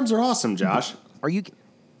 Lucky Charms are awesome, Josh. Are you,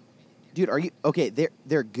 dude? Are you okay?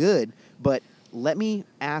 They're good, but let me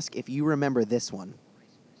ask if you remember this one.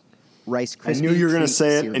 Rice I Krispie knew you were going to Treat say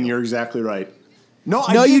it, cereal. and you're exactly right. No,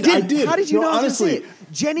 No, you I didn't. did. How did you No, know I was honestly. going to say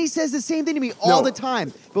it? Jenny says the same thing to me all No. the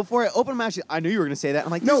time. Before I open my mouth, I knew you were going to say that.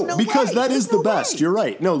 I'm like, No, there's no because way. that There's is the no best. way. You're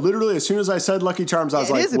right. No, literally, as soon as I said Lucky Charms, I was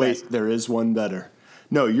Yeah, it like, is the wait, best. there is one better.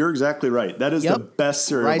 No, you're exactly right. That is Yep. the best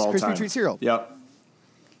cereal Rice of all Krispie time. Treat cereal. Yep.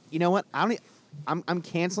 You know what? I'm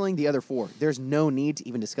canceling the other 4. There's no need to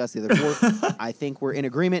even discuss the other 4. I think we're in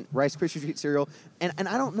agreement. Rice Krispie Treat cereal, and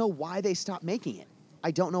I don't know why they stopped making it. I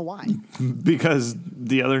don't know why. Because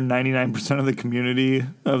the other 99% of the community,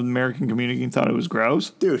 of the American community, thought it was gross.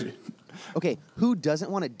 Dude, Okay, who doesn't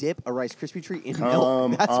want to dip a Rice Krispie Treat in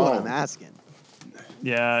milk? That's what I'm asking.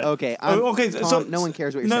 Yeah. Okay, Okay. Tom, So no one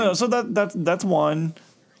cares what you're no. saying. So that's one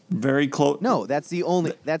very close. No, that's the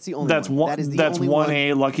only. That's the only. That's one. one. That is the That's only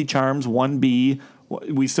 1A Lucky Charms. 1B.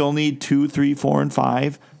 We still need 2, 3, 4, and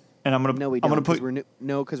 5. And I'm gonna. No, we I'm don't. gonna put.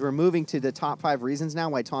 Because we're moving to the top 5 reasons now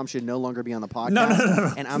why Tom should no longer be on the podcast.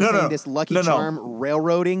 No. And I'm No, saying no. this Lucky No, no. Charm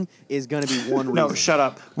railroading is going to be one reason. No, shut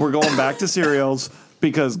up. We're going back to cereals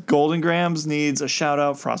because Golden Grams needs a shout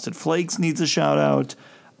out. Frosted Flakes needs a shout out.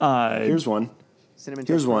 here's one. Cinnamon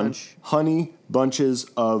Here's Toast one. Crunch. Honey Bunches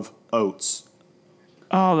of Oats.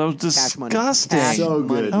 Oh, that was Cash money. disgusting. Cash So money.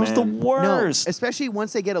 good, That was the man. No, worst. especially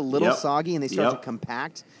once they get a little Yep. soggy and they start Yep. to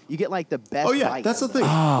compact, you get like the best Oh, yeah. bite That's the of thing.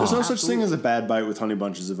 them. There's no such thing as a bad bite with Honey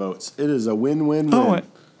Bunches of Oats. It is a win-win-win. Oh,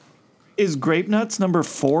 is Grape Nuts number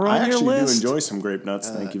 4 I on your actually do list? enjoy some grape nuts.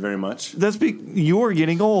 Thank you very much. That's you are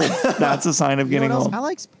getting old. That's a sign of You know getting what else?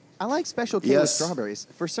 old. I like Special K Yes. with strawberries.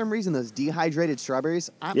 For some reason, those dehydrated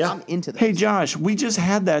strawberries, Yeah. I'm into those. Hey, Josh, we just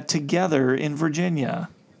had that together in Virginia.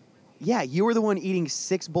 Yeah, you were the one eating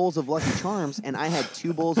 6 bowls of Lucky Charms, and I had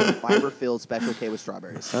 2 bowls of fiber-filled Special K with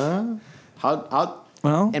strawberries. How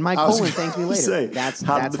Well, And my I was colon gonna thanked me later. say, That's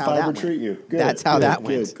how that's did the how that fiber went. treat you? Good, That's how good, that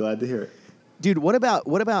went. Good. Glad to hear it. Dude, what about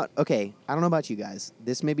okay, I don't know about you guys.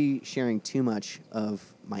 This may be sharing too much of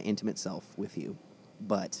my intimate self with you,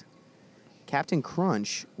 but Captain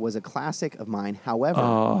Crunch was a classic of mine. However,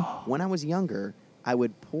 when I was younger, I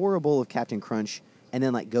would pour a bowl of Captain Crunch and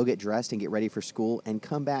then like go get dressed and get ready for school and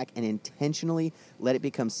come back and intentionally let it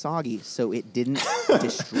become soggy so it didn't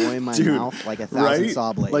destroy my Dude, mouth like 1,000 right?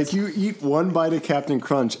 saw blades. Like you eat one bite of Captain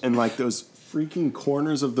Crunch and like those freaking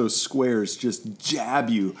corners of those squares just jab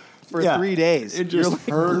you. for Yeah, 3 days. It You're just like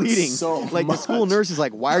hurts bleeding. so like much. the school nurse is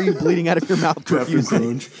like, "Why are you bleeding out of your mouth Captain profusely?"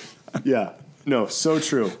 Crunch. Yeah. No, so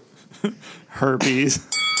true. herpes.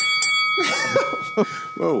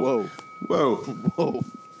 Whoa. Whoa. Whoa.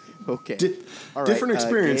 Okay. All right, Different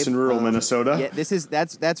experience Gabe, in rural Minnesota. Yeah,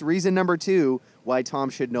 that's reason number 2 why Tom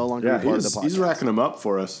should no longer Yeah, be part of the podcast. he's racking them up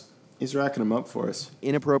for us. He's racking them up for us.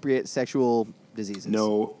 Inappropriate sexual diseases.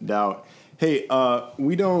 No doubt. Hey,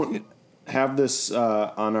 we don't have this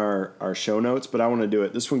on our show notes, but I want to do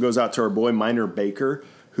it. This one goes out to our boy Minor Baker,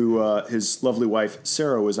 who his lovely wife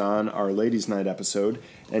Sarah was on our Ladies' Night episode,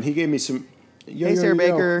 and he gave me some. Hey, Sarah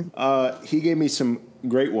Baker. He gave me some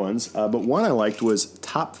great ones, but one I liked was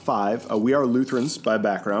top 5. We are Lutherans by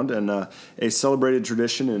background, and a celebrated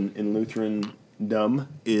tradition in Lutherandom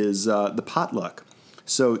is the potluck.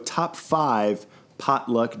 So, top 5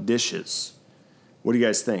 potluck dishes. What do you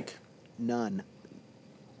guys think? None.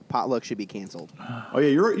 Potluck should be canceled. Oh yeah,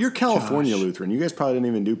 you're California Josh. Lutheran. You guys probably didn't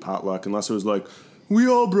even do potluck unless it was like we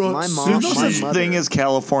all brought. My mom- There's no my such mother- thing as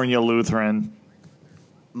California Lutheran.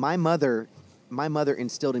 My mother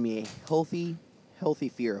instilled in me a healthy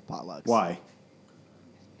fear of potlucks. Why?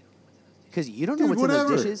 Because you don't know Dude, what's in whatever.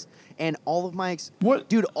 those dishes. And all of my What?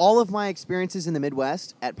 dude, all of my experiences in the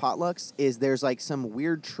Midwest at potlucks is there's like some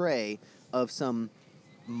weird tray of some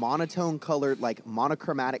monotone colored, like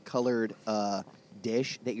monochromatic colored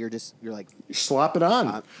dish that you're like, You slop it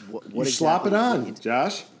on. what you slop it exactly- on,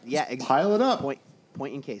 Josh. yeah, Just pile it up. Point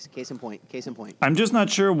in case in point. I'm just not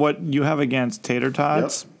sure what you have against tater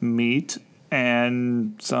tots, meat,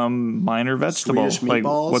 and some minor vegetable. Swedish Like,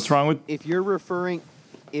 meatballs? what's wrong with? If you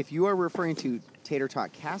are referring to tater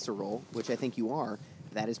tot casserole, which I think you are,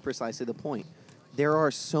 that is precisely the point. There are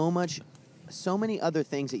so many other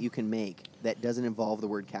things that you can make that doesn't involve the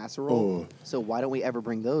word casserole. Oh. So why don't we ever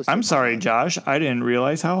bring those? to I'm sorry, potluck? Josh. I didn't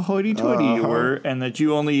realize how hoity-toity you were, and that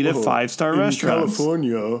you only eat at Oh, 5-star in restaurants.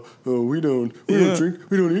 California, we don't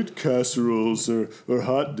eat casseroles or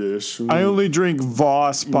hot dish. I only drink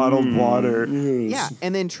Voss bottled water. Yeah,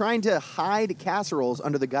 and then trying to hide casseroles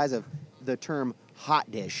under the guise of the term hot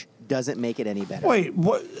dish doesn't make it any better. Wait,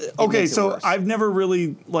 what? Okay, makes it so worse. I've never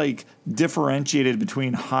really like differentiated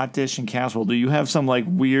between hot dish and casserole. Do you have some like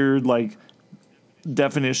weird like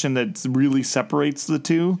definition that really separates the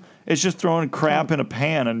two? It's just throwing crap in a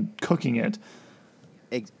pan and cooking it.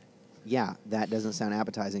 Yeah, that doesn't sound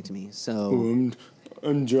appetizing to me. So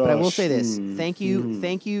And Josh. But I will say this: thank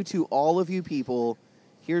you to all of you people.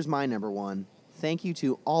 Here's my number one. Thank you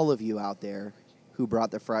to all of you out there who brought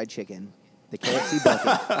the fried chicken, the KFC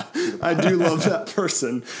bucket. I do love that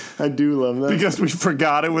person. I do love that. Because we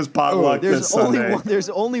forgot it was potluck this Sunday. There's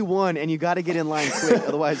only one, and you got to get in line quick,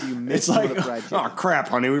 otherwise you miss It's like, the fried chicken. oh crap,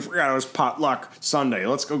 honey, we forgot it was potluck Sunday.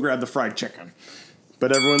 Let's go grab the fried chicken.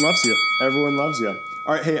 But everyone loves you. Everyone loves you.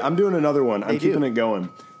 All right, hey, I'm doing another one. I'm keeping it going.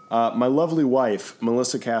 My lovely wife,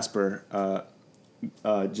 Melissa Casper,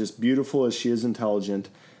 just beautiful as she is intelligent,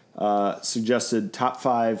 suggested top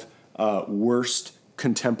 5 worst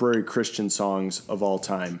contemporary Christian songs of all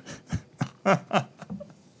time.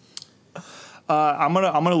 I'm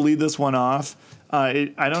gonna lead this one off.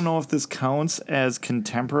 I don't know if this counts as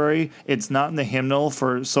contemporary. It's not in the hymnal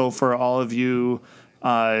for all of you.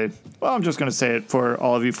 I'm just gonna say it for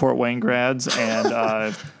all of you Fort Wayne grads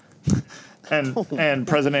and and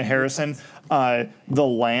President Harrison. The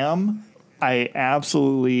Lamb. I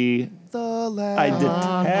absolutely. The Lamb. I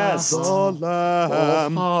detest. The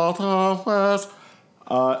Lamb.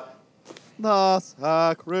 The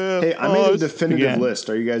sacrifice. Hey, I made a definitive list.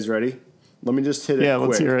 Are you guys ready? Let me just hit it quick.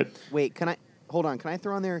 Let's hear it. Wait, can I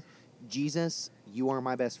throw on there, Jesus, you are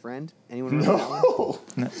my best friend? Anyone remember that one?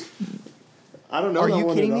 No. I don't know. Are that you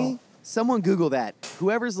one kidding at me? all. Someone Google that.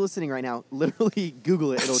 Whoever's listening right now, literally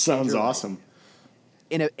Google it. It'll change Sounds your life. awesome.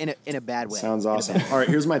 In a bad way. Sounds awesome. All right,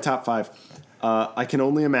 here's my top 5. I Can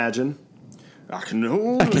Only Imagine. I can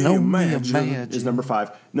only imagine is number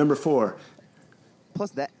 5. Number 4.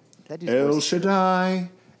 Plus that dude's El voice. Shaddai.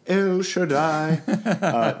 El Shaddai.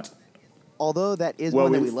 Although that is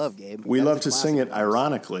one that we love, Gabe. We That is love a to sing it classic.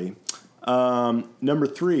 ironically. Number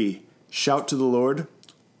 3. Shout to the Lord.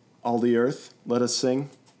 All the earth. Let us sing.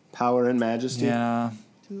 Power and majesty. Yeah.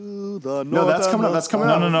 To the No, north that's coming up. and That's the coming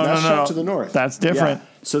south. up. No. That's Shout to the North. That's different. Yeah.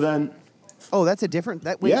 So then, Oh, that's a different.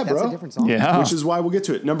 That's Yeah, a bro. different song. Yeah. which is why we'll get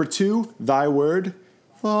to it. Number 2, Thy Word.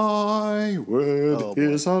 Thy Word Oh, boy.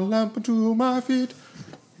 is a lamp unto my feet.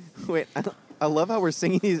 Wait, I love how we're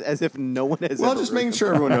singing these as if no one has. Well, ever just heard making them.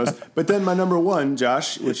 sure everyone knows. But then my number 1,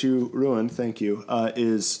 Josh, which you ruined, thank you,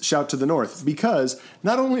 is Shout to the North. Because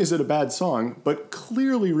not only is it a bad song, but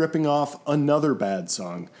clearly ripping off another bad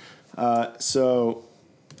song. So,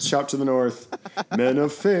 Shout to the North. Men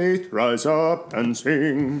of faith, rise up and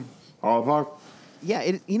sing. Of our... Yeah,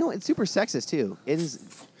 it's super sexist too. It is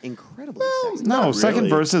incredibly sexist. No, Not second really.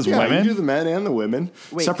 verse is yeah, women. You do the men and the women.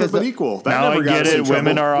 Wait, Separate 'cause but the- equal. That Now I never got get us in it.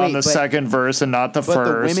 Women trouble. are on Wait, the but- second verse and not the But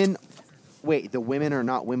first. the women are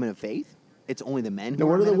not women of faith. It's only the men. Who No,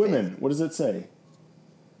 what are the men of faith? women? What does it say?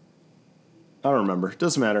 I don't remember.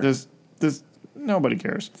 Doesn't matter. This nobody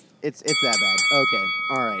cares. It's that bad. Okay,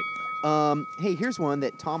 all right. Hey, here's one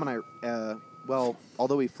that Tom and I,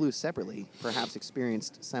 although we flew separately, perhaps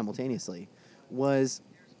experienced simultaneously, was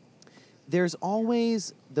there's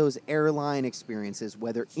always those airline experiences,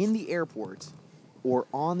 whether in the airport or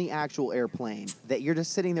on the actual airplane, that you're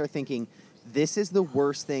just sitting there thinking, this is the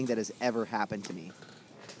worst thing that has ever happened to me.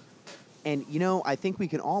 And, I think we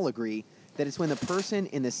can all agree that it's when the person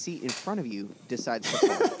in the seat in front of you decides to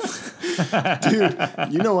fall.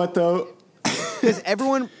 Dude, you know what, though? Because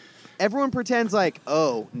everyone pretends like,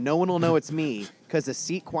 oh, no one will know it's me because the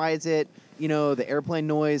seat quiets it, the airplane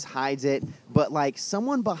noise hides it, but like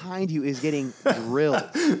someone behind you is getting drilled.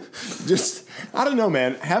 Just, I don't know,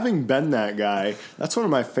 man. Having been that guy, that's one of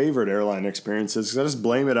my favorite airline experiences because I just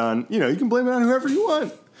blame it on, you can blame it on whoever you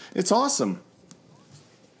want. It's awesome.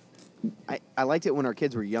 I liked it when our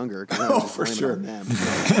kids were younger. 'Cause I Oh, was for blaming sure. on them.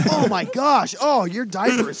 Oh my gosh! Oh, your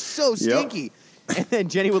diaper is so stinky. And then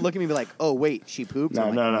Jenny would look at me and be like, "Oh wait, she pooped." No,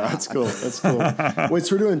 I'm like, no, that's cool. That's cool. Wait,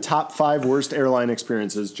 so we're doing top 5 worst airline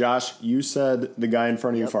experiences. Josh, you said the guy in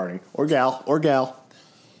front of you farting. Or gal.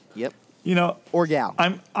 Yep. Or gal.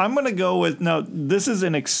 I'm gonna go with no. This is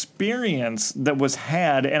an experience that was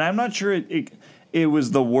had, and I'm not sure it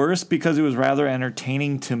was the worst because it was rather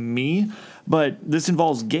entertaining to me. But this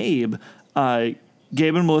involves Gabe.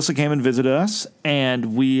 Gabe and Melissa came and visited us,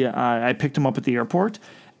 and I picked him up at the airport.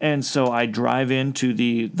 And so I drive into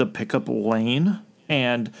the pickup lane,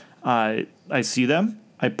 and I see them.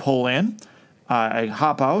 I pull in. I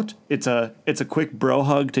hop out. It's a quick bro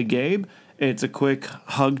hug to Gabe. It's a quick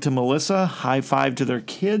hug to Melissa. High five to their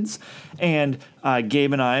kids. And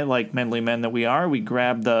Gabe and I, like manly men that we are, we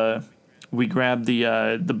grab the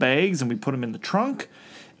bags and we put them in the trunk.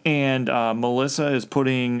 And Melissa is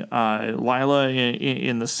putting Lila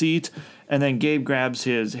in the seat, and then Gabe grabs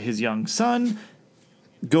his young son,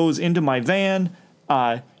 goes into my van,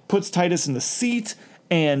 puts Titus in the seat,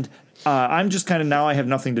 and I'm just kind of now I have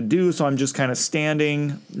nothing to do, so I'm just kind of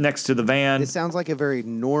standing next to the van. It sounds like a very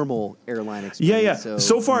normal airline experience. Yeah.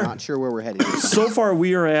 So far, I'm not sure where we're headed. so far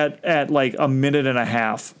we are at like a minute and a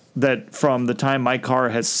half that from the time my car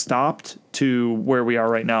has stopped to where we are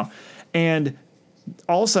right now. And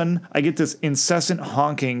all of a sudden I get this incessant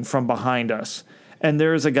honking from behind us. And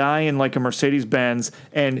there's a guy in like a Mercedes-Benz,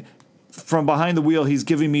 and from behind the wheel, he's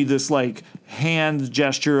giving me this like hand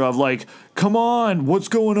gesture of like, come on, what's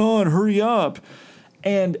going on? Hurry up.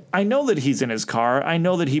 And I know that he's in his car. I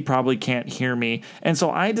know that he probably can't hear me. And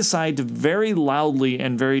so I decide to very loudly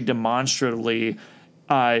and very demonstratively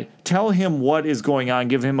tell him what is going on,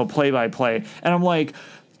 give him a play-by-play. And I'm like,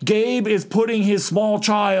 Gabe is putting his small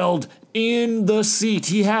child in the seat.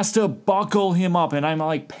 He has to buckle him up. And I'm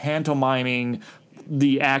like pantomiming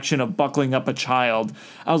the action of buckling up a child.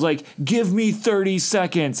 I was like, give me 30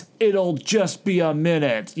 seconds. It'll just be a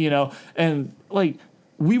minute, you know? And like,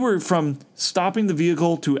 we were from stopping the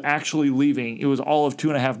vehicle to actually leaving. It was all of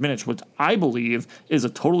 2.5 minutes, which I believe is a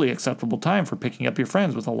totally acceptable time for picking up your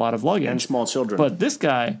friends with a lot of luggage. And small children. But this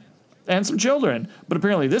guy, and some children, but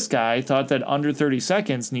apparently this guy thought that under 30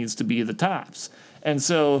 seconds needs to be the tops. And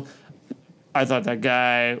so I thought that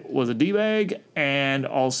guy was a D-bag and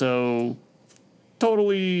also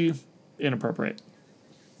totally inappropriate.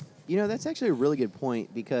 You know, that's actually a really good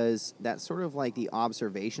point, because that's sort of like the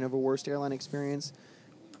observation of a worst airline experience.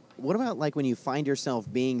 What about like when you find yourself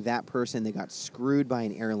being that person that got screwed by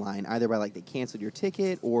an airline, either by like they canceled your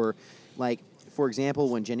ticket, or like, for example,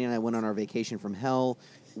 when Jenny and I went on our vacation from hell,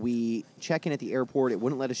 we check in at the airport, it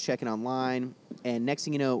wouldn't let us check in online, and next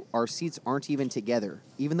thing you know, our seats aren't even together.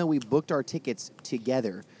 Even though we booked our tickets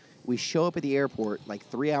together, we show up at the airport like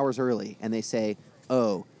 3 hours early, and they say,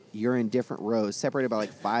 oh, you're in different rows, separated by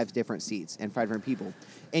like 5 different seats and 5 different people.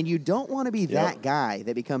 And you don't want to be that guy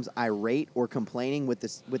that becomes irate or complaining with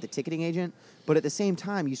the ticketing agent, but at the same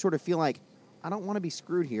time, you sort of feel like, I don't want to be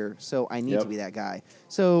screwed here, so I need to be that guy.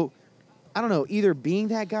 So, I don't know, either being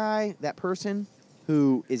that guy, that person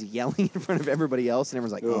who is yelling in front of everybody else, and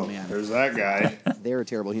everyone's like, oh man, there's that guy. They're a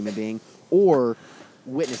terrible human being, or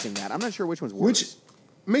witnessing that. I'm not sure which one's worse. Which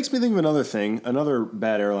makes me think of another thing, another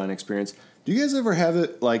bad airline experience. Do you guys ever have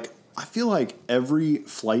it, like, I feel like every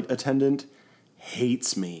flight attendant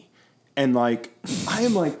hates me. And, like, I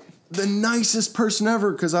am, like, the nicest person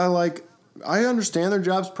ever, because I understand their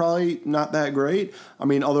job's probably not that great. I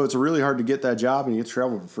mean, although it's really hard to get that job and you get to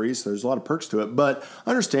travel for free, so there's a lot of perks to it. But I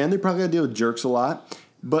understand they probably got to deal with jerks a lot.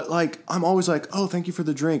 But, like, I'm always like, oh, thank you for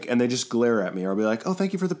the drink. And they just glare at me. Or I'll be like, oh,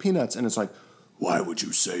 thank you for the peanuts. And it's like, why would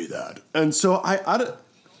you say that? And so I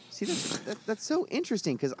See, that's so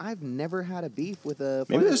interesting, because I've never had a beef with a.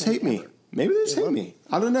 Maybe they just hate me. Maybe they just hate me.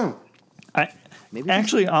 I don't know.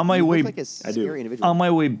 Actually, on my way, like a scary individual. on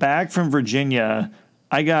my way back from Virginia,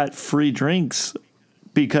 I got free drinks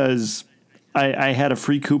because I had a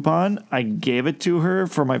free coupon. I gave it to her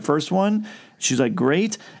for my first one. She's like,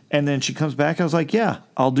 great. And then she comes back. I was like, yeah,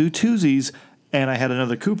 I'll do twosies. And I had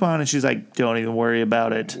another coupon, and she's like, don't even worry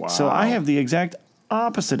about it. Wow. So I have the exact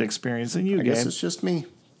opposite experience than you, I guess Gabe. it's just me.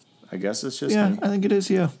 I Yeah, me. I think it is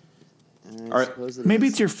you. All right. Maybe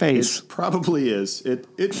it's your face. It probably is. It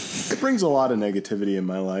brings a lot of negativity in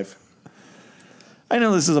my life. I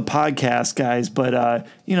know this is a podcast, guys, but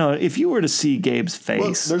you know, if you were to see Gabe's face,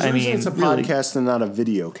 Well, there's a reason it's a really, podcast and not a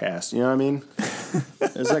video cast. You know what I mean?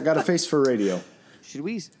 Is that got a face for radio? Should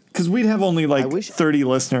we? because we'd have only like wish- 30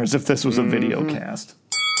 listeners if this was a video cast.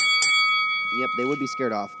 Yep, they would be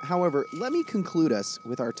scared off. However, let me conclude us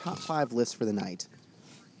with our top 5 list for the night.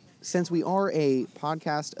 Since we are a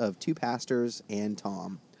podcast of 2 pastors and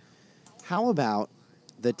Tom, how about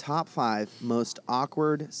the top 5 most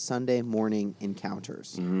awkward Sunday morning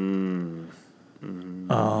encounters?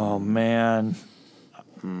 Oh man,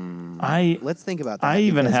 Let's think about that. I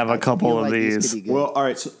even because have a I couple feel of like these. could be good. Well, all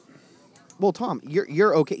right. So, Well, Tom,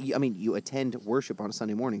 you're okay. I mean, you attend worship on a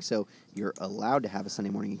Sunday morning, so you're allowed to have a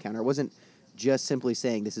Sunday morning encounter. It wasn't just simply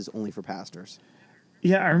saying this is only for pastors.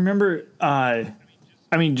 Yeah, I remember. I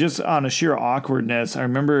mean, just on a sheer awkwardness, I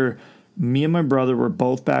remember me and my brother were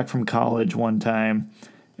both back from college one time,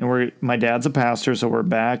 and my dad's a pastor, so we're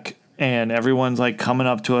back, and everyone's like coming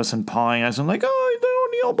up to us and pawing us. I'm like, oh, the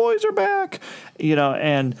O'Neill boys are back, you know.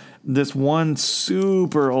 And this one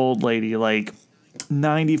super old lady, like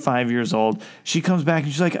 95 years old, she comes back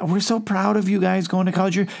and she's like, we're so proud of you guys going to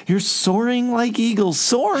college. You're soaring like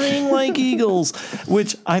eagles,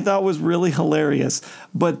 which I thought was really hilarious.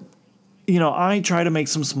 But, you know, I try to make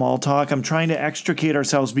some small talk. I'm trying to extricate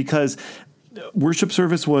ourselves because worship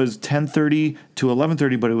service was 10:30 to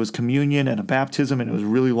 11:30, but it was communion and a baptism, and it was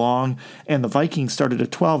really long. And the Vikings started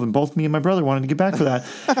at 12, and both me and my brother wanted to get back for that.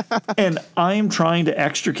 And I am trying to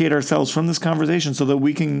extricate ourselves from this conversation so that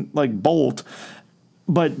we can like bolt,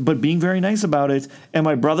 but being very nice about it. And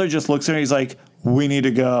my brother just looks at me, he's like, "We need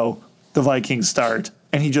to go. The Vikings start,"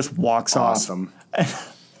 and he just walks Awesome. off.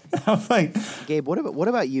 I'm like, Gabe, what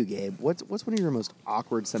about you, Gabe? What's one of your most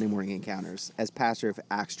awkward Sunday morning encounters as pastor of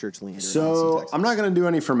Acts Church Leander? in Austin, So Texas? I'm not going to do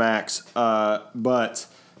any for Max, but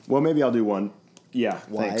well, maybe I'll do one. Yeah,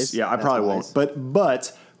 thanks. Wise. Yeah, I That's probably wise. won't.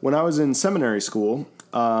 But when I was in seminary school,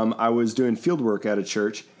 I was doing field work at a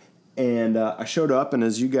church, and I showed up. And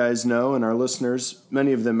as you guys know, and our listeners,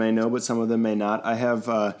 many of them may know, but some of them may not. I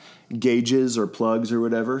have gauges or plugs or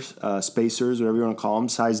whatever, spacers, whatever you want to call them,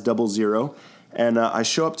 size 00. And I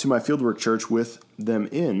show up to my fieldwork church with them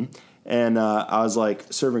in, and I was like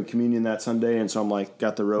serving communion that Sunday, and so I'm like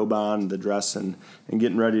got the robe on, the dress, and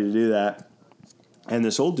getting ready to do that. And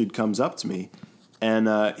this old dude comes up to me, and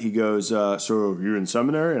he goes, "So you're in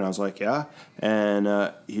seminary?" And I was like, "Yeah."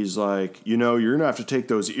 And he's like, "You know, you're gonna have to take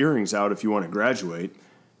those earrings out if you want to graduate."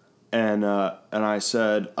 And I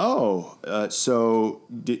said, "Oh, so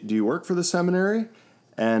do you work for the seminary?"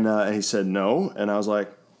 And he said, "No." And I was like,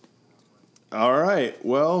 "All right,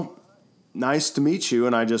 well, nice to meet you."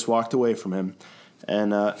 And I just walked away from him,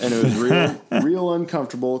 and it was real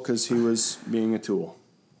uncomfortable because he was being a tool.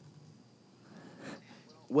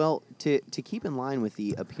 Well, to keep in line with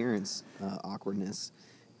the appearance awkwardness,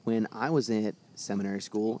 when I was at seminary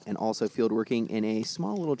school and also field working in a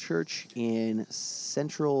small little church in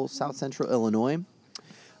South Central Illinois,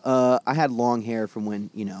 I had long hair from when,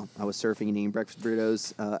 I was surfing and eating breakfast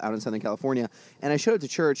burritos out in Southern California. And I showed up to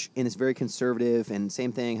church in this very conservative and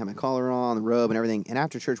same thing, had my collar on, the robe and everything. And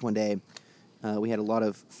after church one day, we had a lot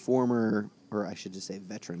of former, or I should just say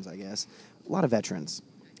veterans, I guess, a lot of veterans.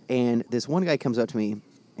 And this one guy comes up to me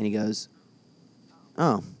and he goes,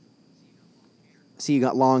 "Oh, see, you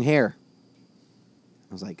got long hair."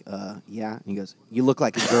 I was like, "Yeah." And he goes, "You look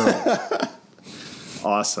like a girl."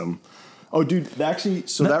 Awesome. Oh, dude, actually,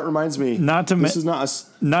 so that reminds me. Not to this is not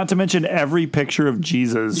a, Not to mention every picture of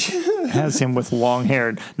Jesus has him with long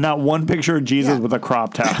hair. Not one picture of Jesus with a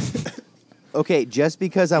crop top. Okay, just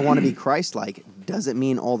because I want to be Christ-like doesn't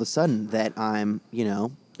mean all of a sudden that I'm,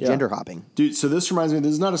 gender hopping. dude. So this reminds me.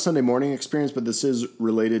 This is not a Sunday morning experience, but this is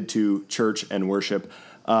related to church and worship.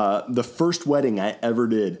 The first wedding I ever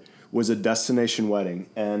did was a destination wedding,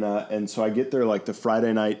 and so I get there like the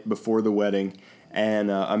Friday night before the wedding.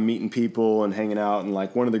 And I'm meeting people and hanging out, and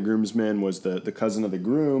like one of the groomsmen was the cousin of the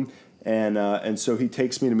groom, and so he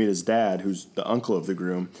takes me to meet his dad, who's the uncle of the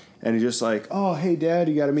groom, and he's just like, "Oh, hey, Dad,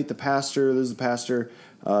 you got to meet the pastor. This is the pastor.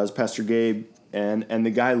 This is Pastor Gabe." And the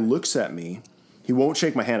guy looks at me. He won't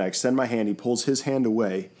shake my hand. I extend my hand. He pulls his hand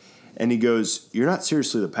away, and he goes, "You're not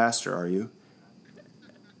seriously the pastor, are you?"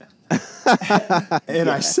 And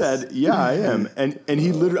I said, "Yeah, I am." And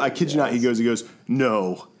he literally, I kid you not, he goes,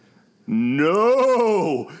 "No.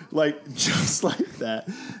 No," like just like that.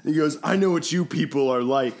 He goes, "I know what you people are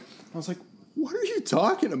like." I was like, "What are you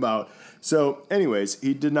talking about?" So, anyways,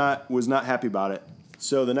 he was not happy about it.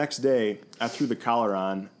 So the next day, I threw the collar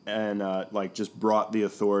on and just brought the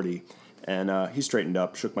authority, and he straightened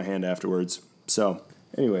up, shook my hand afterwards. So,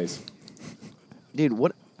 anyways, Dude,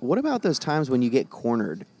 what about those times when you get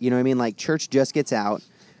cornered? You know what I mean? Like church just gets out,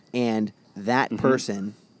 and that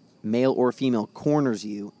person, male or female, corners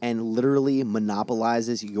you and literally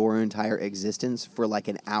monopolizes your entire existence for like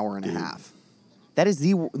an hour and a half. That is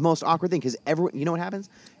the most awkward thing because everyone, you know what happens?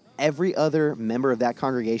 Every other member of that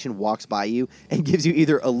congregation walks by you and gives you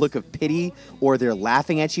either a look of pity or they're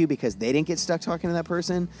laughing at you because they didn't get stuck talking to that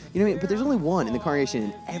person. You know what I mean? But there's only one in the congregation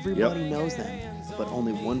and everybody knows them. But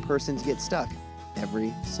only one person gets stuck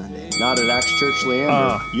every Sunday. not at Acts Church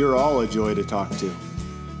Leander. You're all a joy to talk to.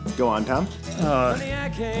 Go on, Tom. All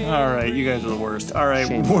right, you guys are the worst. All right,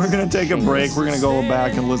 Shameless. we're going to take a break. We're going to go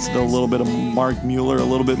back and listen to a little bit of Mark Mueller a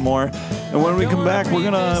little bit more. And when we come back, we're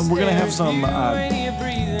going to have some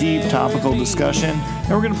deep topical discussion, and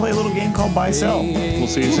we're going to play a little game called Buy Sell. We'll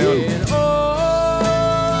see you soon.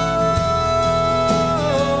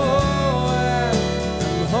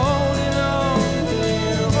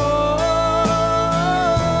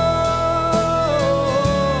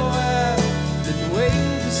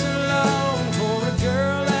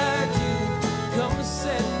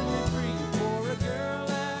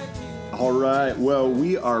 All right. Well,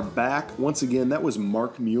 we are back once again. That was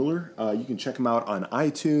Mark Mueller. You can check him out on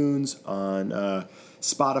iTunes, on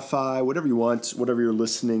Spotify, whatever you want, whatever your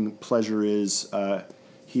listening pleasure is.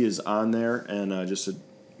 He is on there, and just an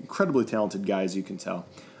incredibly talented guy, as you can tell.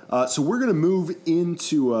 So we're going to move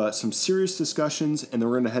into some serious discussions, and then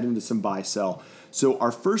we're going to head into some buy-sell. So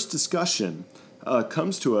our first discussion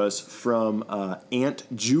comes to us from Aunt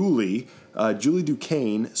Julie, Julie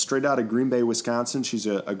Duquesne, straight out of Green Bay, Wisconsin. She's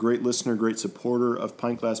a great listener, great supporter of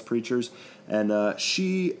Pint Glass Preachers, and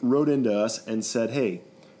she wrote into us and said, hey,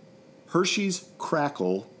 Hershey's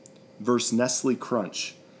Crackle versus Nestle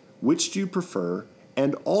Crunch. Which do you prefer?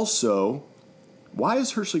 And also, why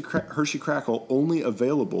is Hershey Crackle only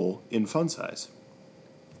available in fun size?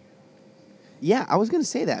 Yeah, I was going to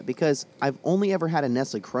say that because I've only ever had a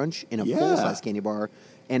Nestle Crunch in a full-size candy bar,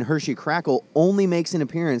 and Hershey Crackle only makes an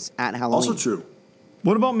appearance at Halloween. Also true.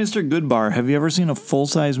 What about Mr. Goodbar? Have you ever seen a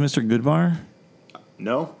full-size Mr. Goodbar?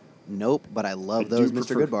 No. Nope, but I love those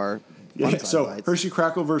Mr. Goodbar. Yeah, so bites. Hershey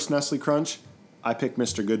Crackle versus Nestle Crunch, I pick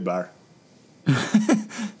Mr. Goodbar.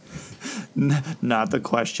 Not the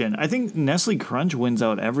question. I think Nestle Crunch wins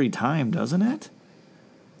out every time, doesn't it?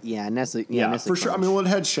 Yeah, Nestle. Yeah, Nestle for sure. I Crunch. mean, well, it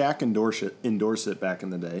had Shaq endorse it back in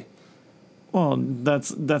the day. Well,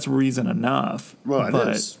 that's reason enough. Well, it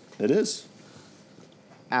is. It is.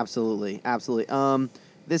 Absolutely.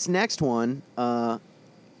 This next one,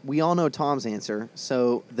 we all know Tom's answer,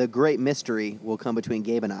 so the great mystery will come between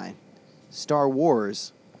Gabe and I. Star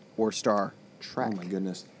Wars or Star Trek? Oh, my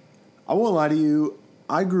goodness. I won't lie to you.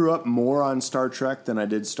 I grew up more on Star Trek than I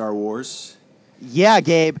did Star Wars. Yeah,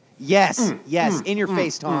 Gabe. Yes. In your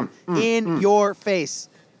face, Tom. In your face.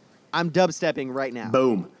 I'm dubstepping right now.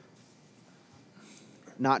 Boom.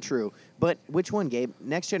 Not true. But which one, Gabe?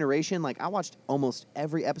 Next Generation? Like, I watched almost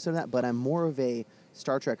every episode of that, but I'm more of a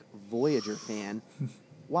Star Trek Voyager fan,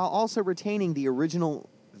 while also retaining the original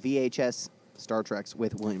VHS Star Treks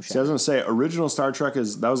with William See, I was Shatner. going to say, original Star Trek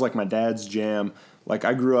that was like my dad's jam. Like,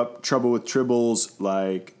 I grew up Trouble with Tribbles,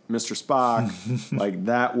 like Mr. Spock. Like,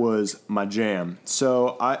 that was my jam.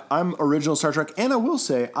 So I'm original Star Trek. And I will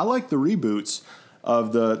say, I like the reboots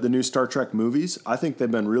of the new Star Trek movies. I think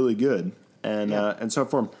they've been really good. And so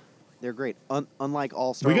for them, They're great. Unlike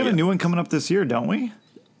all Star We got Wars. a new one coming up this year, don't we?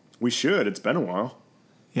 we should. It's been a while.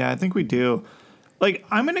 Yeah, I think we do. Like,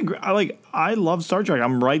 I love Star Trek.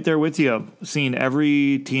 I'm right there with you. Seen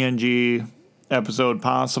every TNG episode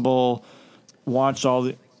possible. Watched all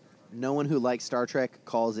the. No one who likes Star Trek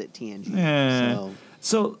calls it TNG. Eh.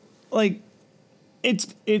 So like,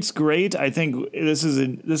 it's great. I think this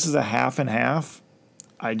is a half and half.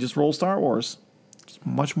 I just roll Star Wars. It's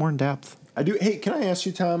much more in depth. I do. Hey, can I ask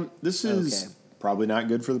you, Tom? This is Okay. probably not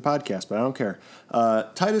good for the podcast, but I don't care.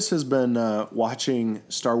 Titus has been watching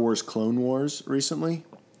Star Wars Clone Wars recently,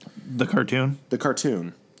 The cartoon. the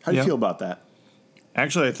cartoon. How do you Yeah. feel about that?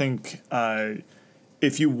 Actually, I think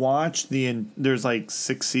if you watch there's like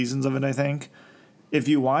 6 seasons of it, I think. If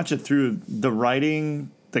you watch it through, the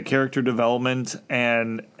writing, the character development,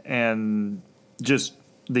 and just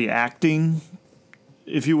the acting,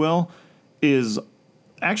 if you will, is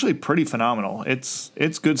actually pretty phenomenal.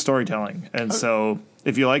 It's good storytelling. And so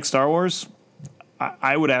if you like Star Wars,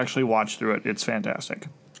 I would actually watch through it. It's fantastic.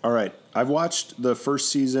 All right. I've watched the first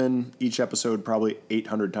season, each episode, probably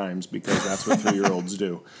 800 times because that's what 3-year-olds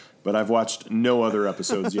do. But I've watched no other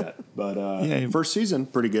episodes yet. But first season,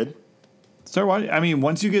 pretty good. Start watching. I mean,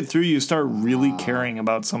 once you get through, you start really caring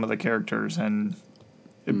about some of the characters, and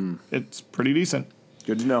it's pretty decent.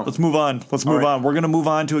 Good to know. Let's move on. We're going to move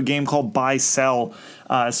on to a game called Buy Sell.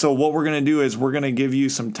 So what we're going to do is we're going to give you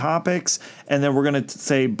some topics, and then we're going to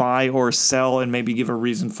say buy or sell and maybe give a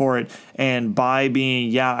reason for it. And buy being,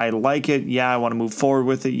 yeah, I like it. Yeah, I want to move forward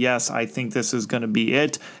with it. Yes, I think this is going to be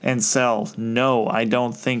it. And sell, no, I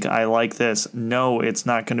don't think I like this. No, it's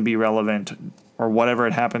not going to be relevant, or whatever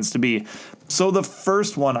it happens to be. So the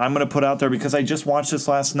first one I'm going to put out there, because I just watched this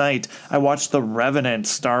last night. I watched The Revenant,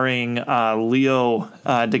 starring Leo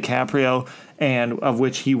DiCaprio, and of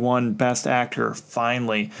which he won Best Actor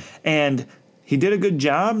finally. And he did a good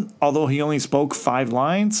job, although he only spoke 5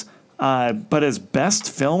 lines. But as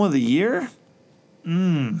Best Film of the Year,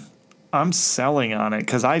 I'm selling on it,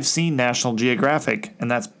 because I've seen National Geographic,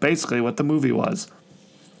 and that's basically what the movie was.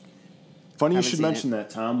 Funny you Haven't should seen mention that,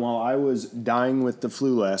 Tom. While I was dying with the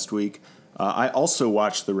flu last week, I also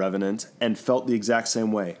watched The Revenant and felt the exact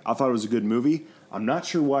same way. I thought it was a good movie. I'm not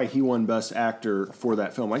sure why he won Best Actor for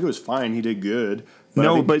that film. Like, it was fine. He did good.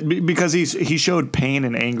 But because he showed pain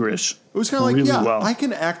and anguish. It was kind of like, really yeah, well. I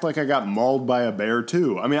can act like I got mauled by a bear,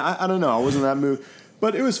 too. I mean, I don't know. I wasn't that moved.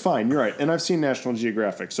 But it was fine. You're right. And I've seen National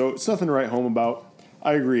Geographic, so it's nothing to write home about.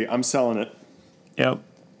 I agree. I'm selling it. Yep.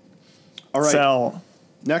 All right. Sell.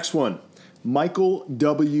 Next one. Michael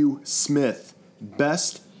W. Smith,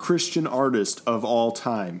 Best Christian Artist of All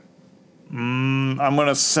Time. I'm going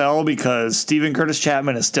to sell because Stephen Curtis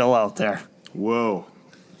Chapman is still out there. Whoa.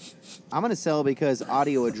 I'm gonna sell because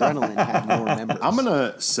Audio Adrenaline had more members. I'm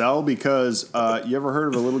gonna sell because you ever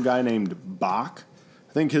heard of a little guy named Bach?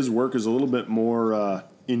 I think his work is a little bit more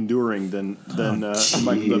enduring than Michael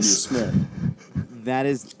W. Smith. That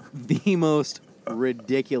is the most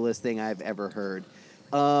ridiculous thing I've ever heard.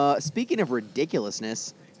 Speaking of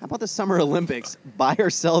ridiculousness, how about the Summer Olympics? Buy or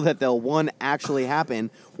sell that they'll, one, actually happen,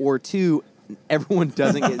 or two, everyone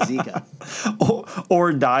doesn't get Zika.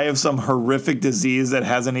 Or die of some horrific disease that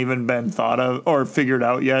hasn't even been thought of or figured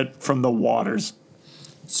out yet from the waters.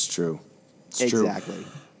 It's true. It's true. Exactly.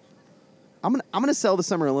 I'm gonna sell the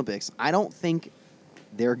Summer Olympics. I don't think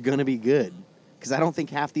they're gonna be good because I don't think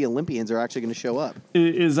half the Olympians are actually gonna show up.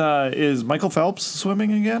 Is Michael Phelps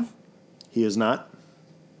swimming again? He is not.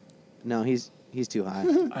 No, he's too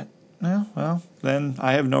high. Yeah, well, then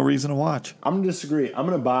I have no reason to watch. I'm going to disagree. I'm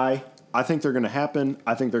going to buy. I think they're going to happen.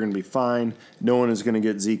 I think they're going to be fine. No one is going to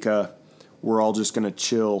get Zika. We're all just going to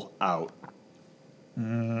chill out.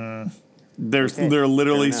 They're Okay, literally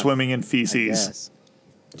fair enough. swimming in I feces. guess.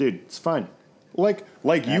 Dude, it's fine. Like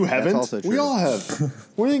you That's haven't. also We true. all have.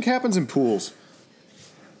 What do you think happens in pools?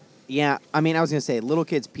 Yeah, I mean, I was gonna say little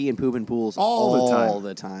kids pee and poop in pools All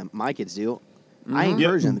the time. Mm-hmm. My kids do. I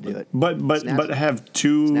encourage them to do it. But It's natural. have It's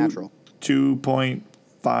natural.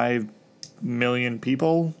 2.5 million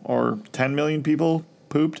people or 10 million people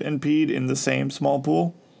pooped and peed in the same small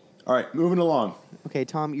pool? All right, moving along. Okay,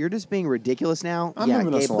 Tom, you're just being ridiculous now. I'm yeah,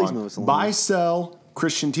 moving Gabe, us please along. move us along. Buy, sell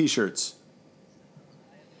Christian T-shirts.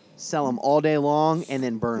 Sell them all day long and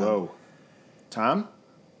then burn them. Whoa, Tom.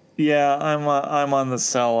 Yeah, I'm on the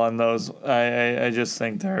sell on those. I just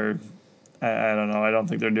think they're I don't know. I don't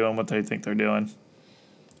think they're doing what they think they're doing.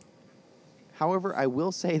 However, I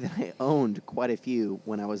will say that I owned quite a few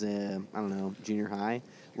when I was in, I don't know, junior high.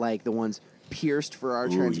 Like the ones pierced for our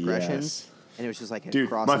Ooh, transgressions. yes. And it was just like a Dude,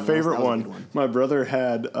 cross. my on the nails. favorite That was a good one. My brother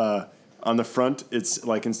had on the front. It's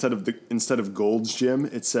like instead of Gold's Gym,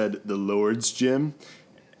 it said the Lord's Gym.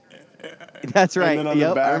 That's right. And then on Yep,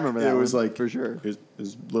 the back, I remember that it was one, like for sure. It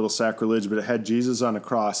was a little sacrilege, but it had Jesus on a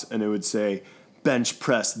cross, and it would say, "Bench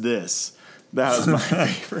press this." That was my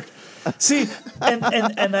favorite. See,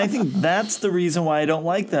 and I think that's the reason why I don't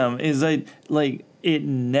like them is like it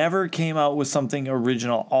never came out with something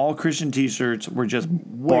original. All Christian T-shirts were just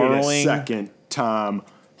borrowing. Wait a second, Tom.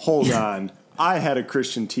 Hold on. I had a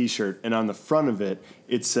Christian T-shirt, and on the front of it,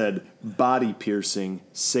 it said, "Body piercing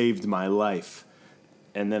saved my life,"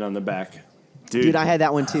 and then on the back, Dude, I had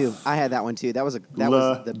that one too. That was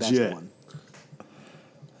the best Legit. one.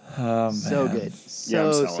 Oh, So man. good. Yeah,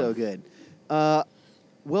 I'm So selling. good.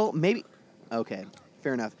 Well, maybe. Okay,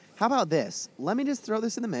 fair enough. How about this? Let me just throw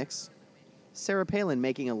this in the mix. Sarah Palin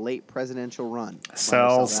making a late presidential run.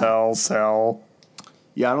 Sell.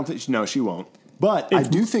 Yeah, I don't think she won't. But I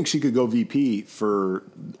do think she could go VP for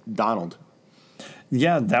Donald.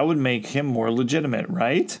 Yeah, that would make him more legitimate,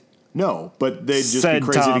 right? No, but they'd just Said be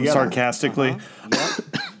crazy Tom together. sarcastically.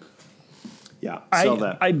 Yeah, sell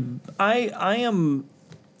that. I'm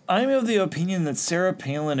of the opinion that Sarah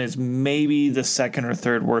Palin is maybe the second or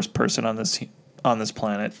third worst person on this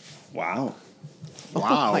planet. Wow. Oh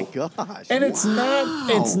Wow. my gosh. And it's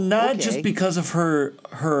not just Okay. because of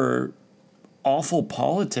her awful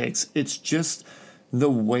politics. It's just the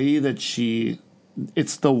way that she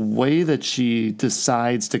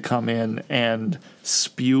decides to come in and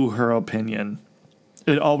spew her opinion.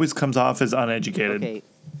 It always comes off as uneducated. Okay.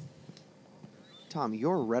 Tom,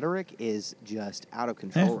 your rhetoric is just out of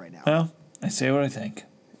control right now. Well, I say what I think.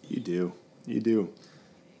 You do. You do.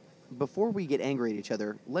 Before we get angry at each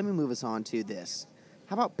other, let me move us on to this.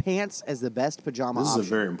 How about pants as the best pajama This is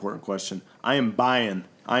option? a very important question. I am buying.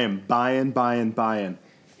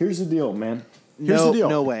 Here's the deal, man. Here's No- the deal.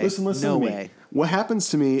 no way. Listen No to me. way. What happens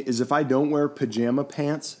to me is if I don't wear pajama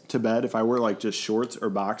pants to bed, if I wear like just shorts or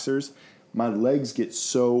boxers, my legs get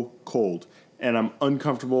so cold and I'm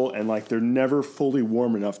uncomfortable and like they're never fully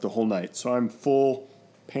warm enough the whole night. So I'm full.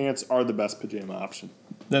 Pants are the best pajama option.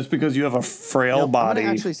 That's because you have a frail No, I'm gonna body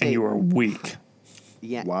actually say- and you are weak.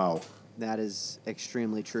 Yeah, Wow. that is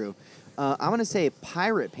extremely true. I'm going to say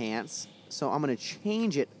pirate pants, so I'm going to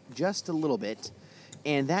change it just a little bit.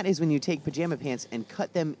 And that is when you take pajama pants and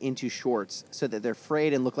cut them into shorts so that they're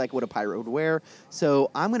frayed and look like what a pirate would wear. So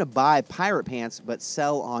I'm going to buy pirate pants but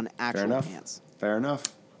sell on Fair actual enough. pants. Fair enough.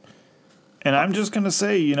 And I'm just going to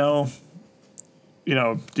say, do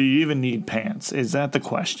you even need pants? Is that the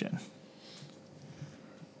question?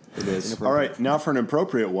 It is. All right, now for an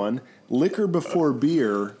appropriate one. Liquor before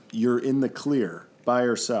beer, you're in the clear. Buy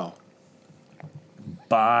or sell?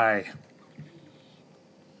 Buy.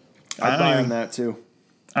 I I'd don't buy even- on that too.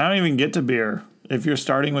 I don't even get to beer. If you're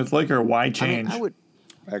starting with liquor, why I mean, change?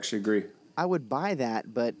 I actually agree. I would buy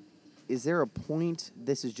that, but is there a point?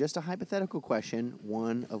 This is just a hypothetical question,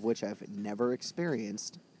 one of which I've never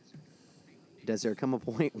experienced. Does there come a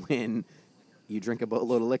point when you drink a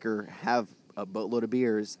boatload of liquor, have a boatload of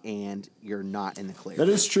beers, and you're not in the clear? That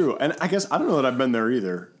is true. And I guess I don't know that I've been there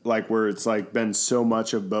either, like where it's like been so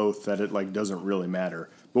much of both that it like doesn't really matter.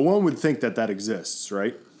 But one would think that exists,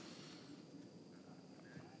 right?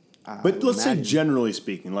 But let's say generally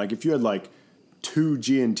speaking, like if you had like 2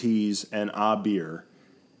 G&Ts and a beer,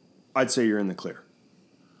 I'd say you're in the clear.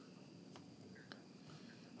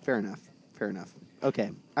 Fair enough. Fair enough.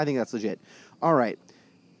 Okay. I think that's legit. All right.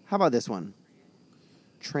 How about this one?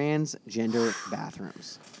 Transgender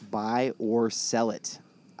bathrooms. Buy or sell it.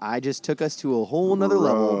 I just took us to a whole nother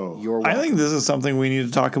level. You're welcome. I think this is something we need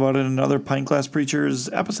to talk about in another Pint Glass Preachers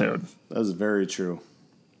episode. That is very true.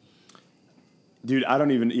 Dude, I don't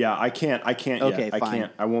even, I can't Okay, yet. fine.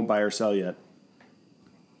 I won't buy or sell yet.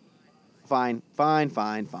 Fine.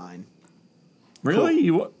 Really?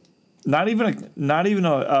 You not even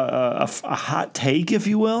a hot take, if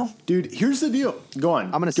you will? Dude, here's the deal. Go on.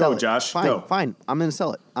 I'm going to sell it. Josh. Fine, Go. fine. I'm going to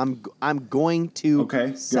sell it. I'm going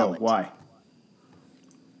to sell go. it. Why?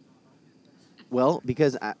 Well,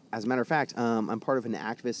 because as a matter of fact, I'm part of an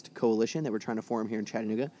activist coalition that we're trying to form here in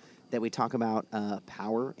Chattanooga that we talk about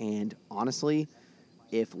power. And honestly,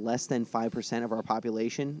 if less than 5% of our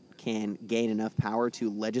population can gain enough power to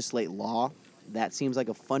legislate law, that seems like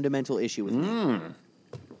a fundamental issue with me.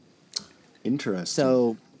 Interesting.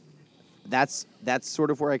 So that's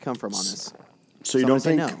sort of where I come from on this. So you I'm don't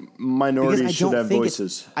gonna think say no. minorities Because I should don't have think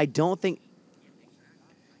voices? I don't think.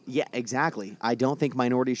 Yeah, exactly. I don't think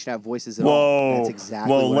minorities should have voices at all. That's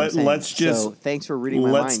exactly what I'm saying. Let's just So thanks for reading my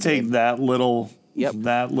let's mind. take Gabe. that little Yep.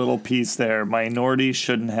 that little piece there. Minorities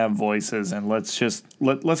shouldn't have voices, and let's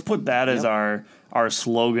put that as Yep. our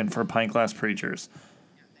slogan for Pint Glass Preachers.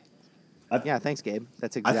 Yeah, thanks, Gabe.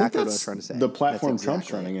 That's I think exactly what I that's was trying to say. the platform That's Trump's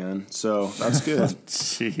exactly running on, so that's good.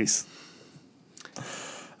 Jeez.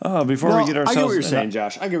 Before we get I ourselves, get what you're saying,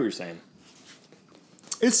 Josh. I get what you're saying.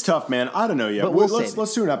 It's tough, man. I don't know yet. But we'll let's save it.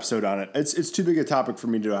 let's do an episode on it. It's too big a topic for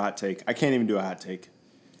me to do a hot take. I can't even do a hot take.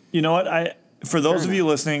 You know what? For those of you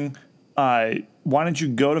listening, why don't you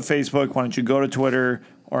go to Facebook? Why don't you go to Twitter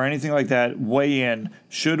or anything like that? Weigh in.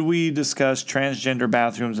 Should we discuss transgender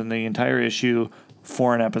bathrooms and the entire issue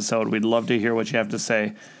for an episode? We'd love to hear what you have to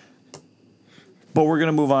say. But we're going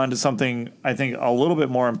to move on to something I think a little bit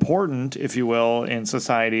more important, if you will, in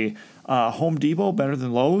society. Home Depot better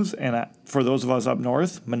than Lowe's, and for those of us up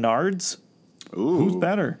north, Menards. Ooh. Who's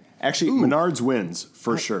better? Actually, Menards wins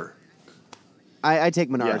for sure. I take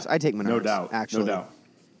Menards. Yeah, I take Menards. no doubt. Actually, No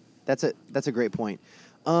doubt. That's a great point.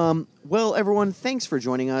 Well, everyone, thanks for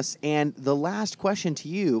joining us. And the last question to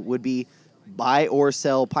you would be: buy or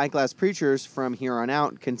sell Pint Glass Preachers from here on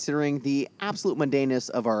out, considering the absolute mundaneness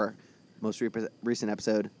of our most recent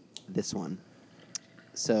episode, this one.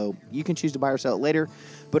 So you can choose to buy or sell it later.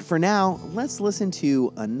 But for now, let's listen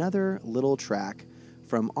to another little track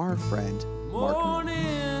from our friend Mark Miller.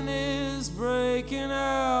 Morning is breaking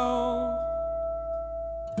out.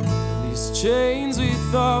 These chains, we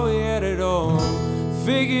thought we had it all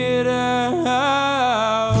figured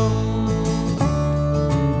out.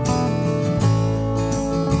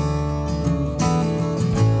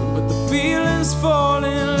 But the feeling's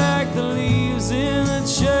falling like the leaves in the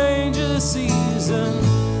change of the season.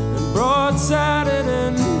 And broadsided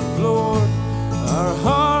and floored, our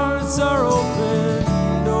hearts are open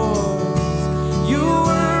doors. You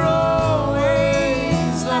were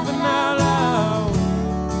always laughing out loud.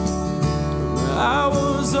 I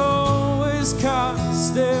was always caught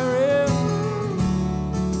staring.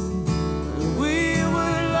 And we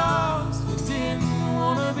were lost, we didn't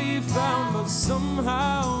want to be found. But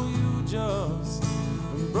somehow you just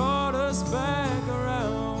brought us back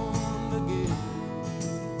around again.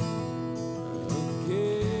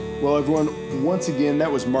 Well, everyone, once again,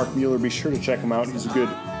 that was Mark Mueller. Be sure to check him out. He's a good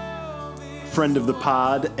friend of the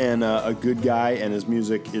pod and a good guy, and his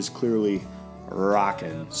music is clearly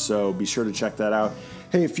rocking. So be sure to check that out.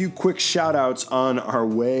 Hey, a few quick shout outs on our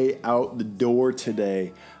way out the door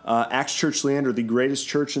today. Acts Church Leander, the greatest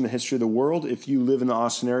church in the history of the world. If you live in the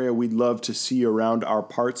Austin area, we'd love to see you around our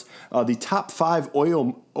parts. The top 5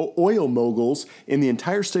 oil moguls in the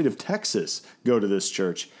entire state of Texas go to this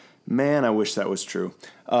church. Man, I wish that was true.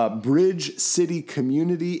 Bridge City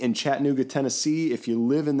Community in Chattanooga, Tennessee. If you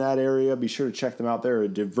live in that area, be sure to check them out. They're a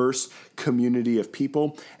diverse community of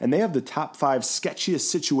people, and they have the top 5 sketchiest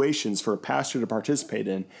situations for a pastor to participate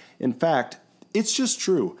in. In fact, It's just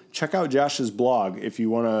true. Check out Josh's blog if you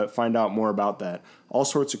want to find out more about that. All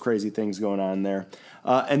sorts of crazy things going on there.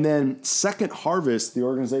 And then Second Harvest, the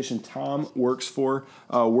organization Tom works for,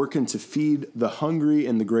 working to feed the hungry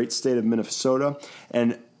in the great state of Minnesota.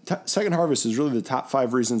 And Second Harvest is really the top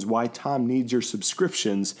 5 reasons why Tom needs your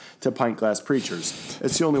subscriptions to Pint Glass Preachers.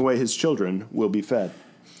 It's the only way his children will be fed.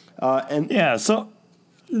 Yeah, so...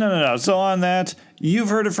 No. So on that, you've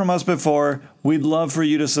heard it from us before. We'd love for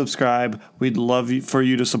you to subscribe. We'd love for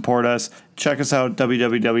you to support us. Check us out,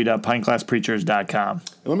 www.pintglasspreachers.com. And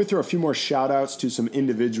let me throw a few more shout-outs to some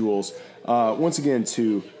individuals. Once again,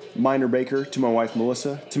 to Minor Baker, to my wife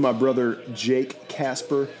Melissa, to my brother Jake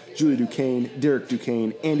Casper, Julie Duquesne, Derek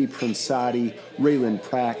Duquesne, Andy Prinsati, Raylan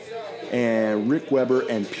Pratt, and Rick Weber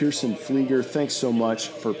and Pearson Flieger. Thanks so much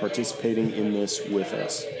for participating in this with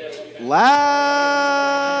us.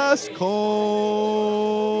 Last call.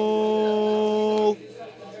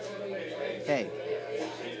 Hey,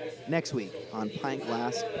 next week on Pint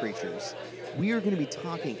Glass Preachers, we are going to be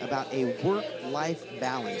talking about a work-life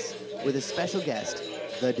balance with a special guest,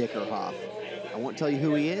 the Dickerhoff. I won't tell you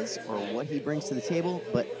who he is or what he brings to the table,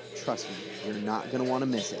 but trust me, you're not going to want to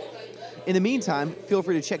miss it. In the meantime, feel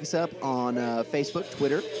free to check us up on Facebook,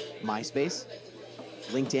 Twitter, MySpace,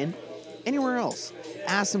 LinkedIn, anywhere else.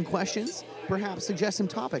 Ask some questions, perhaps suggest some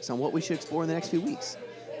topics on what we should explore in the next few weeks.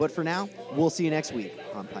 But for now, we'll see you next week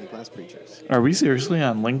on Pint Glass Preachers. Are we seriously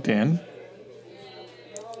on LinkedIn?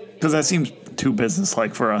 Because that seems too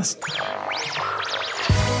businesslike for us.